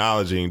we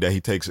acknowledging that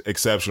he takes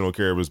exceptional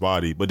care of his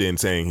body, but then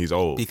saying he's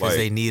old? Because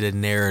they need a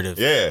narrative.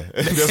 Yeah,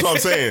 that's what I'm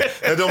saying.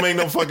 That don't make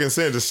no fucking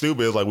sense. It's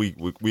stupid. It's like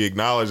we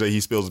acknowledge that he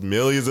spills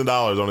millions of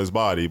dollars on his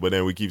body, but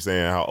then we keep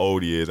saying how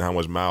old he is and how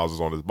much miles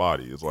is on his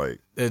body. It's like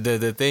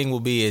the thing will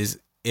be is,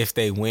 if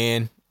they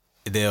win,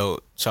 they'll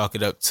chalk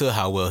it up to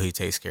how well he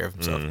takes care of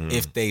himself. Mm-hmm.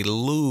 If they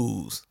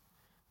lose,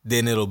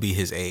 then it'll be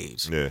his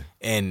age. Yeah.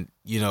 And,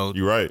 you know,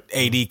 you're right.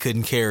 AD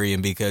couldn't carry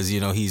him because,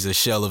 you know, he's a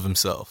shell of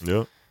himself.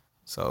 Yep.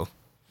 So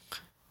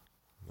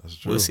that's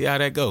true. We'll see how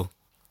that go.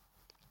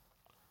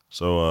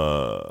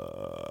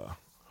 So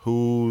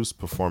whose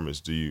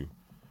performance do you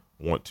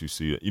want to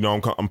see? You know,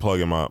 I'm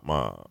plugging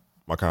my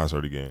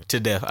concert again. To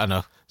death, I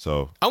know.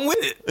 So I'm with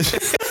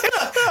it.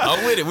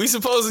 I'm with it. We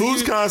supposed to.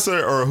 Whose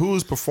concert or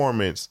whose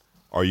performance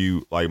are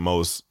you like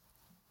most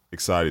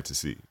excited to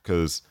see?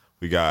 Because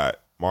we got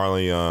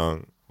Marlon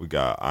Young, we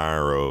got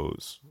Iron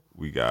Rose,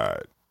 we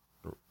got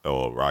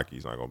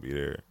Rocky's not gonna be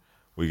there.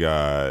 We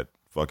got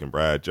fucking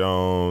Brad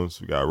Jones,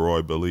 we got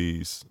Roy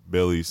Billies,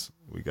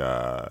 we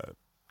got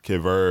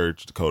Kid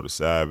Verge, Dakota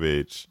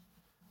Savage,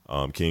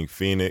 King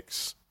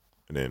Phoenix,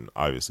 and then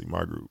obviously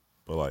my group.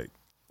 But like,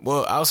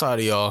 well, outside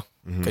of y'all,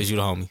 because you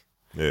the homie.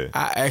 Yeah.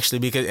 I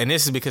actually,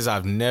 this is because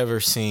I've never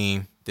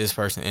seen this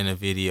person in a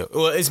video.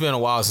 Well, it's been a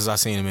while since I've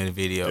seen him in a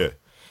video.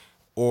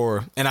 Yeah.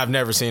 And I've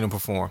never seen him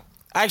perform.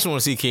 I actually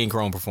want to see King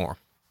Chrome perform.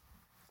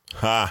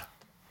 Ha.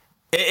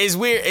 It's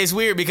weird. It's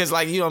weird because,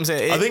 like, you know what I'm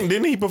saying? I think,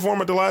 didn't he perform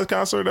at the last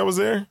concert that was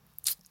there?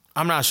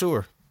 I'm not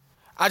sure.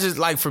 I just,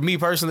 like, for me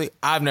personally,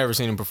 I've never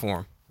seen him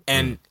perform.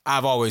 And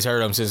I've always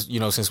heard him since we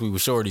were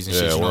shorties and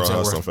shit. Yeah, you know World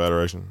Hustling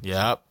Federation.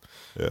 Yep.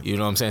 Yeah. You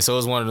know what I'm saying? So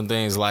it's one of them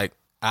things, like,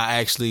 I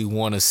actually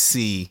want to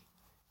see,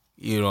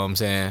 you know what I'm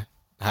saying,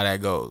 how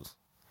that goes.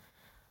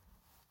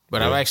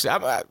 But I'm actually,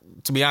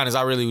 to be honest,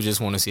 I really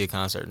just want to see a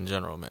concert in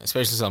general, man,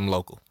 especially something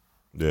local.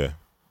 Yeah.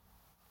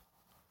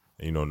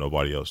 And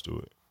nobody else do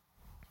it.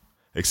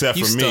 Except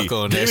you for me. Give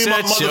me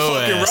my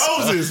motherfucking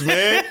roses,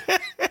 man.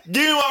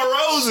 Give me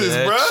my roses,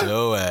 bro.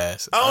 Your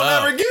ass. I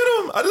don't ever get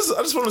them. I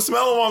just want to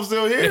smell them while I'm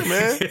still here,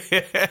 man.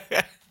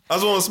 I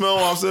just want to smell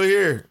them while I'm still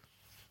here.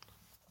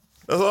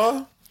 That's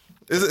all.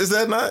 Is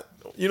that not?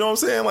 You know what I'm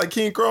saying? Like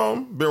King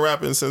Chrome, been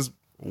rapping since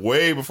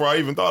way before I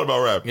even thought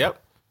about rapping. Yep.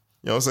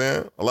 You know what I'm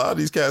saying? A lot of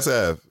these cats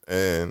have.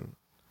 And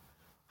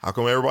how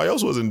come everybody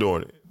else wasn't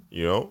doing it?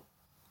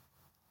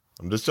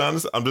 I'm just trying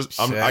to. I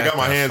got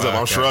my hands up.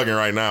 I'm shrugging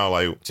right now,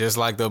 like just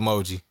like the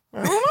emoji.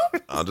 I don't know.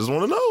 I just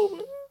want to know.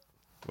 Man.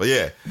 But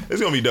yeah,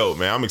 it's gonna be dope,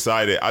 man. I'm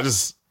excited.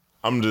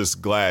 I'm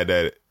just glad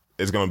that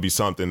it's gonna be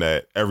something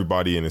that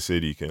everybody in the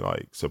city can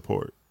like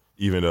support,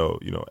 even though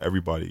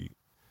everybody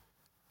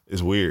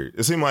is weird.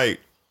 It seemed like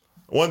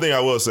one thing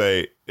I will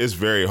say, it's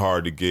very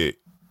hard to get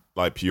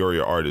like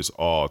Peoria artists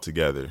all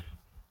together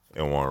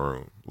in one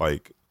room.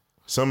 Like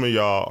some of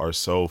y'all are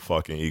so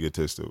fucking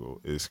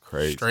egotistical. It's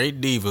crazy. Straight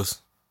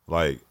divas.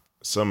 Like,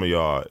 some of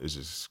y'all is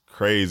just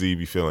crazy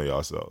be feeling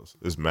yourselves.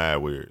 It's mad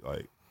weird.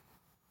 Like,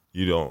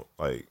 you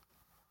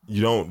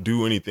don't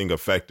do anything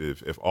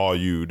effective if all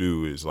you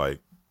do is, like,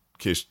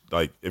 kiss.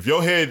 Like, if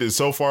your head is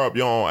so far up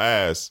your own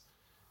ass,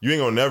 you ain't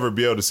gonna never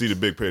be able to see the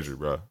big picture,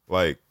 bro.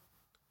 Like,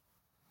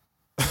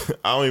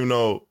 I don't even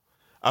know.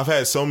 I've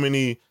had so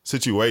many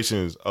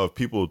situations of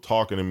people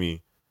talking to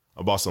me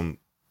about some,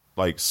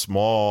 like,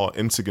 small,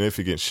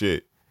 insignificant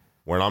shit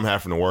when I'm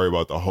having to worry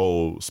about the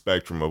whole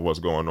spectrum of what's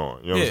going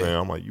on. You know what I'm saying?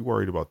 I'm like, you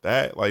worried about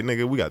that? Like,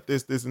 nigga, we got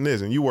this, and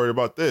this, and you worried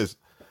about this.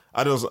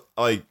 I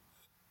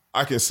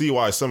can see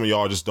why some of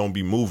y'all just don't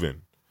be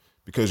moving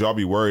because y'all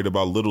be worried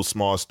about little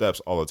small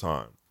steps all the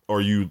time. Or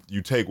you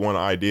take one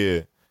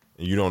idea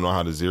and you don't know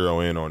how to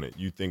zero in on it.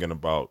 You thinking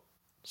about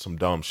some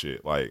dumb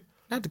shit. Like,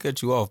 not to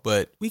cut you off,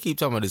 but we keep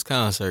talking about this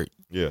concert.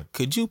 Yeah.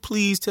 Could you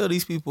please tell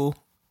these people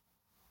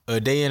a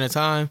day and a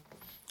time?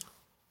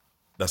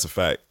 That's a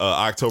fact.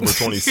 October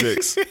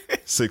 26th,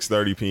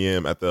 6:30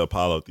 p.m. at the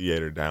Apollo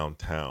Theater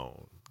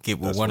downtown. Get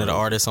with one of the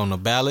artists on the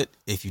ballot.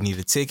 If you need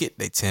a ticket,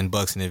 they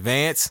 $10 in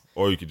advance.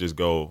 Or you could just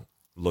go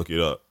look it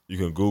up. You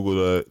can Google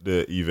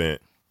the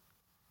event,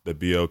 the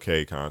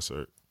BLK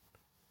concert.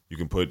 You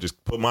can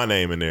put my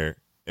name in there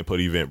and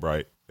put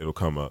Eventbrite. It'll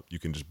come up. You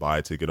can just buy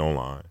a ticket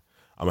online.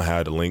 I'm gonna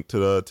have the link to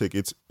the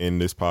tickets in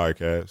this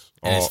podcast.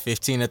 And it's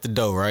 15 at the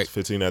door, right? It's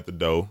 15 at the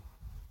door.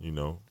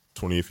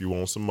 20 if you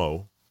want some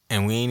more.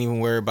 And we ain't even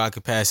worried about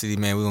capacity,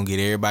 man. We're gonna get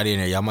everybody in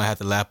there. Y'all might have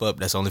to lap up.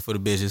 That's only for the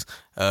bitches.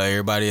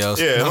 Everybody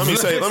else. Yeah, let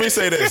me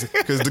say this.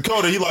 Because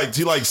Dakota, he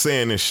likes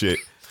saying this shit.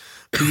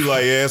 He be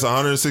like, yeah, it's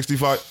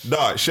 165.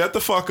 Dog, shut the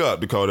fuck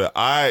up, Dakota.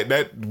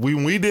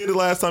 When we did it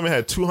last time, it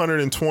had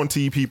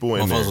 220 people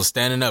in there. Motherfuckers was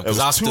standing up. It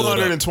was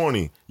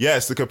 220.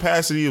 Yes, the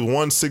capacity is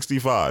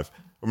 165.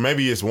 Or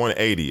maybe it's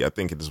 180. I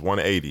think it is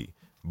 180.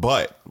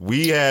 But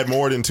we had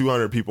more than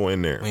 200 people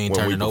in there. We ain't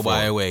turning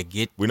nobody away.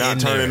 We're not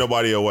turning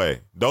nobody away.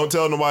 Don't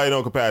tell nobody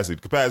no capacity.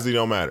 Capacity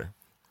don't matter.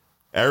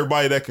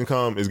 Everybody that can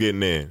come is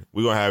getting in.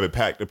 We're going to have it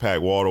packed to pack,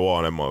 wall to wall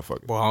on that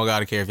motherfucker. Boy, I don't got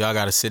to care if y'all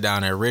got to sit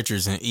down at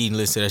Richards and eat and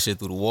listen to that shit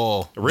through the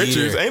wall.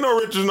 Richards? Ain't no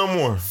Richards no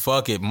more.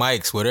 Fuck it.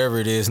 Mike's, whatever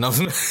it is. No.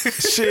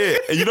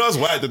 Shit. It's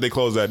whack that they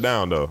closed that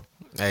down, though.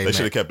 Hey, they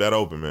should have kept that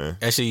open, man.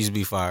 That shit used to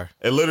be fire.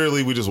 And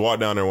literally, we just walked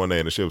down there one day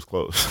and the shit was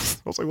closed.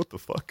 I was like, what the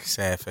fuck?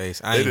 Sad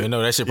face. I didn't even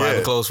know that shit probably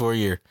been closed for a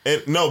year.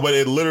 No, but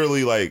it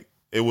literally,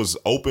 it was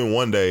open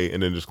one day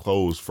and then just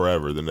closed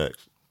forever the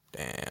next.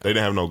 Damn. They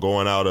didn't have no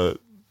going out of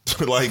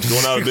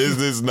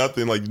business,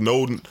 nothing. Like,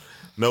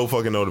 no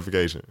fucking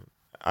notification.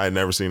 I had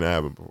never seen that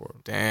happen before.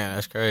 Damn,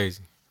 that's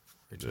crazy.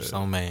 Richard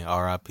Somain,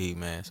 R.I.P.,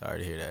 man. Sorry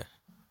to hear that.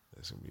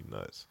 That's going to be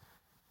nuts.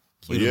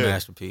 Cue the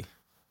Master P.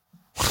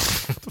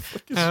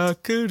 How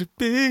could it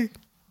be?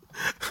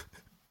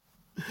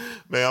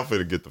 Man, I'm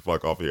finna get the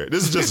fuck off of here.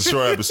 This is just a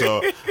short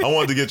episode. I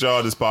wanted to get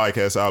y'all this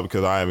podcast out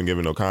because I haven't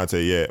given no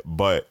content yet,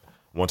 but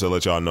I want to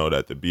let y'all know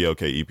that the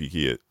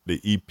BLK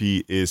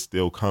EP is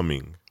still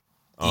coming.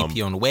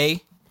 EP on the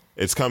way?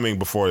 It's coming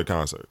before the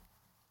concert.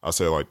 I'll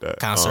say it like that.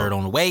 Concert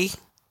on the way?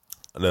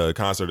 The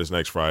concert is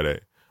next Friday.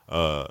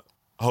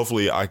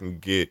 Hopefully I can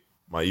get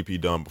my EP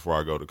done before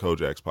I go to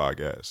Kojak's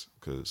podcast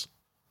because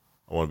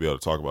I want to be able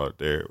to talk about it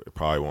there. It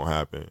probably won't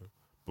happen.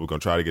 But we're going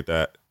to try to get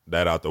that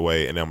out the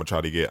way, and then I'm going to try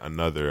to get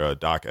another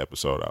doc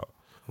episode out.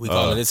 We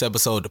call this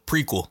episode the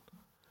prequel.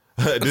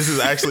 This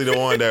is actually the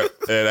one that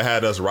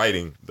had us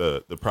writing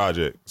the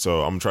project.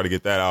 So I'm going to try to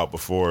get that out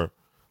before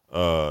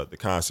the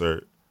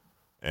concert.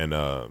 And,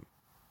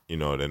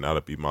 then that'll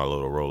be my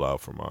little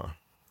rollout for my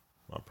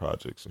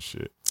projects and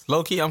shit.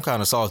 Low-key, I'm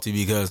kind of salty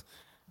because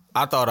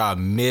I thought I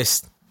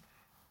missed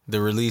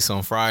the release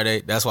on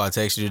Friday. That's why I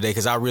texted you today,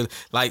 because I really,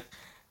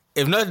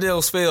 if nothing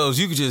else fails,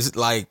 you could just,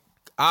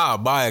 I'll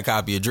buy a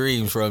copy of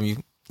Dreams from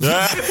you.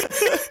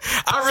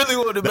 I really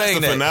want to bang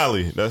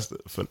that. That's the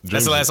finale.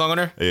 That's the last song on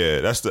there?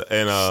 Yeah, that's the,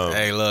 and,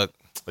 hey, look.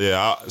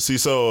 Yeah,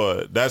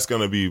 that's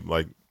going to be,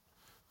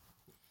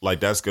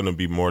 that's going to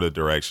be more the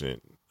direction.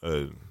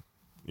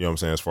 You know what I'm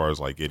saying? As far as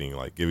like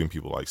giving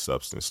people like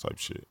substance type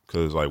shit.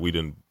 Cause like we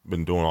been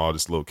doing all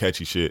this little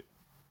catchy shit.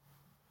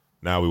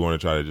 Now we want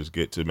to try to just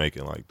get to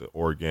making like the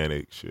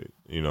organic shit,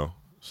 you know?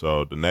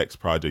 So the next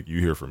project you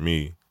hear from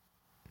me,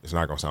 it's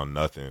not gonna sound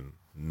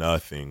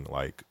nothing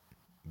like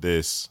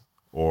this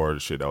or the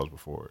shit that was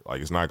before.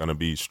 Like it's not gonna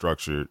be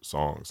structured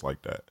songs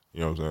like that. You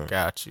know what I'm saying?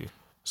 Got you.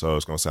 So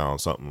it's gonna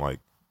sound something like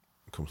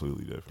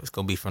completely different. It's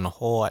gonna be from the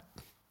heart.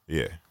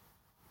 Yeah.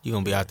 You're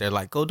gonna be out there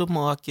like, go to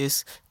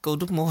Marcus,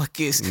 Nah.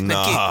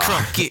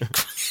 get crunk,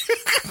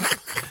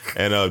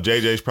 And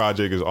JJ's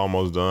project is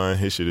almost done.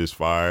 His shit is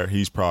fire.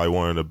 He's probably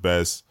one of the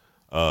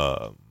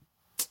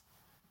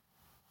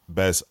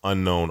best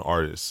unknown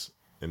artists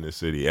in the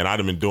city. And I'd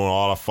have been doing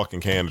all I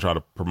fucking can to try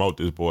to promote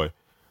this boy.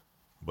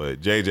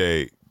 But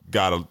JJ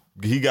got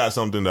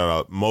something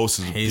that most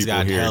of the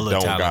people here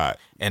don't got.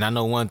 And I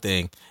know one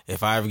thing.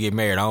 If I ever get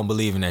married, I don't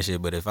believe in that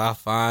shit. But if I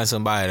find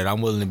somebody that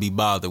I'm willing to be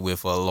bothered with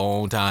for a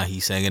long time,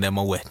 he's singing at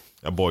my wedding.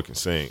 That boy can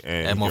sing.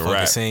 And that he can motherfucker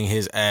rap. sing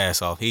his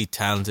ass off. He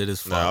talented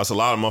as fuck. Now, there's a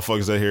lot of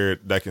motherfuckers out here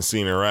that can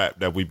sing and rap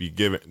that we be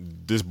giving.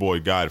 This boy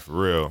got it for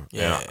real.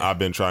 Yeah. And I've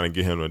been trying to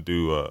get him to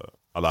do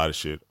a lot of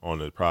shit on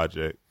the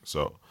project.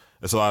 So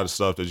it's a lot of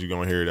stuff that you're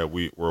going to hear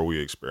where we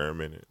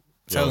experimented.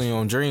 Telling you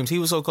on Dreams. He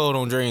was so cold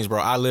on Dreams,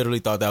 bro. I literally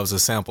thought that was a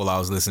sample I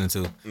was listening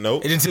to.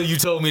 Nope. And until you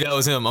told me that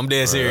was him. I'm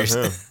dead serious.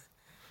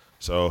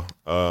 So,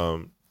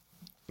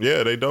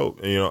 yeah, they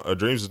dope. And, you know,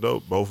 Dreams is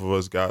dope. Both of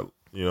us got,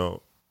 you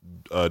know,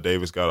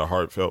 Davis got a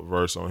heartfelt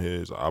verse on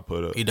his. I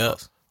put a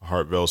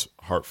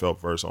heartfelt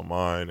verse on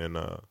mine. And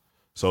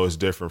so it's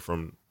different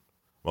from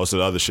most of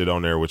the other shit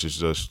on there, which is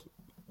just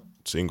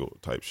single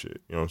type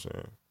shit. You know what I'm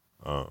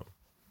saying?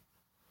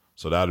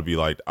 So that'll be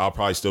like, I'll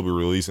probably still be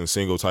releasing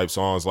single type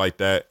songs like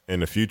that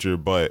in the future,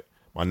 but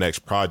my next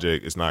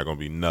project is not going to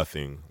be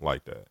nothing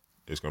like that.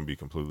 It's going to be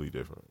completely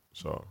different.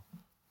 So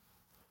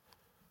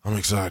I'm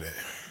excited.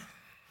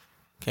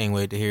 Can't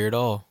wait to hear it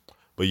all.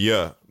 But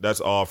yeah,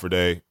 that's all for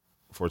today.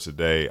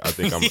 I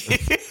think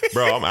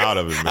I'm out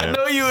of it, man. I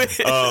know you is.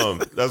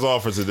 That's all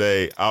for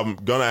today. I'm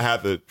going to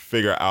have to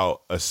figure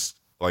out a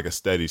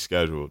steady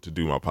schedule to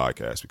do my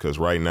podcast because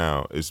right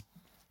now it's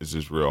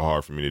just real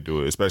hard for me to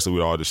do it, especially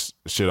with all this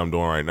shit I'm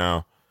doing right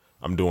now.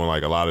 I'm doing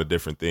like a lot of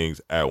different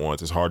things at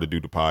once. It's hard to do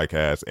the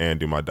podcast and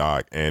do my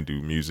doc and do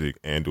music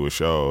and do a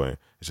show. And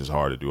it's just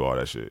hard to do all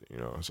that shit, you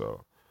know?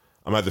 So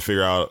I'm going to have to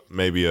figure out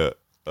maybe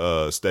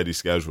a steady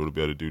schedule to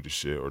be able to do this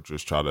shit or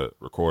just try to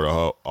record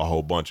a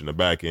whole bunch in the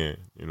back end,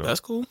 you know? That's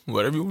cool.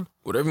 Whatever you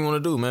want to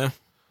do, man.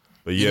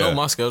 But yeah. You know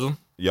my schedule.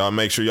 Y'all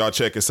make sure y'all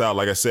check us out.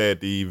 Like I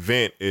said, the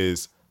event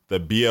is the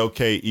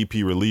BLK EP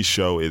release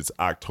show is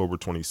October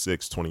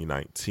 26,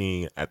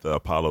 2019 at the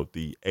Apollo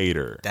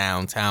Theater.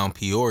 Downtown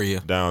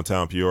Peoria. I'm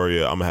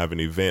going to have an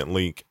event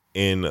link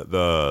in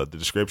the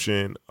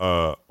description,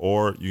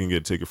 or you can get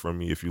a ticket from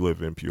me if you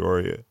live in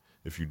Peoria.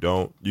 If you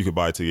don't, you can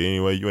buy a ticket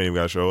anyway. You ain't even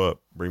got to show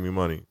up. Bring me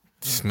money.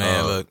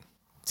 Man, look,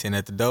 10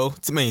 at the door.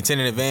 10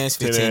 in advance,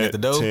 15 at the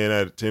door.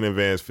 10 in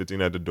advance,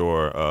 15 at the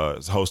door.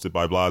 It's hosted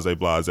by Blase.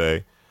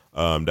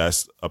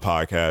 That's a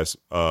podcast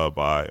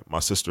by my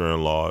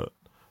sister-in-law,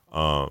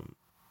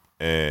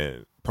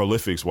 and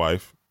Prolific's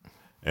wife,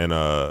 and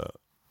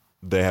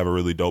they have a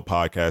really dope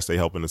podcast. They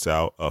helping us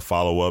out.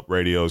 Follow Up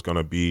Radio is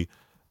gonna be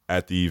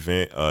at the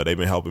event. They've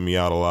been helping me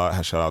out a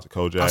lot. Shout out to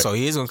Kojak. So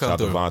he is gonna come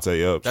through. Shout out to Vontae.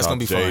 Yep. That's gonna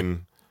be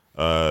fun.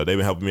 They've been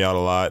helping me out a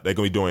lot. They're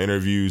gonna be doing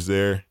interviews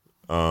there.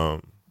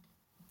 So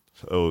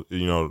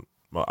you know,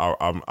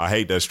 I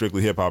hate that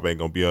Strictly Hip Hop ain't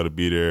gonna be able to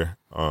be there.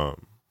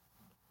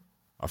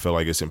 I feel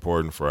like it's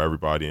important for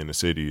everybody in the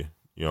city.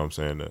 You know what I'm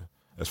saying?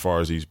 As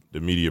far as the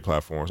media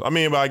platforms. I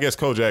mean, but I guess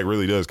Kojak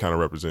really does kind of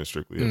represent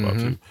Strictly Hip Hop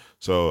too.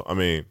 So, I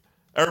mean,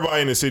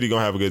 everybody in the city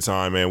gonna have a good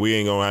time, man. We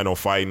ain't gonna have no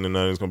fighting and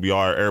nothing. It's gonna be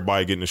all right.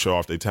 Everybody getting to show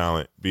off their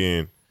talent,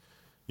 being,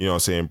 you know what I'm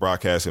saying,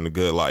 broadcasting a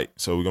good light.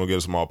 So we're gonna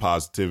get some more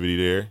positivity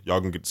there.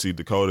 Y'all can get to see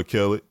Dakota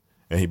kill it,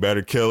 and he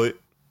better kill it.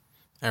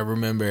 And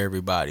remember,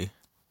 everybody,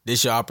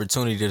 this your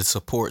opportunity to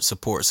support.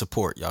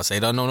 Y'all say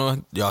don't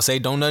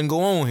nothing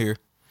go on here.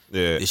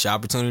 Yeah. It's your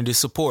opportunity to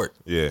support.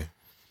 Yeah.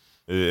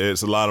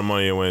 It's a lot of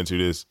money that went into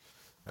this,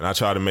 and I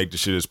try to make the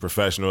shit as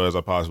professional as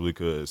I possibly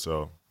could.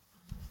 So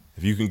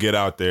if you can get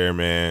out there,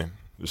 man,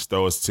 just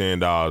throw us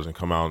 $10 and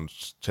come out and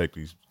check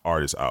these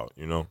artists out,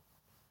 you know?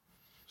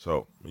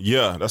 So,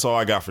 yeah, that's all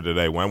I got for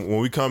today. When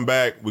we come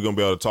back, we're going to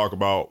be able to talk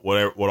about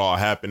what all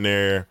happened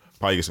there,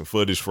 probably get some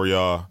footage for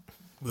y'all.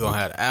 We're going to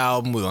have the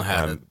album. We're going to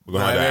have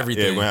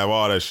everything. Yeah, we're going to have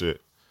all that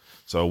shit.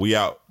 So we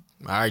out.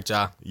 All right,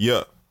 y'all.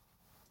 Yeah.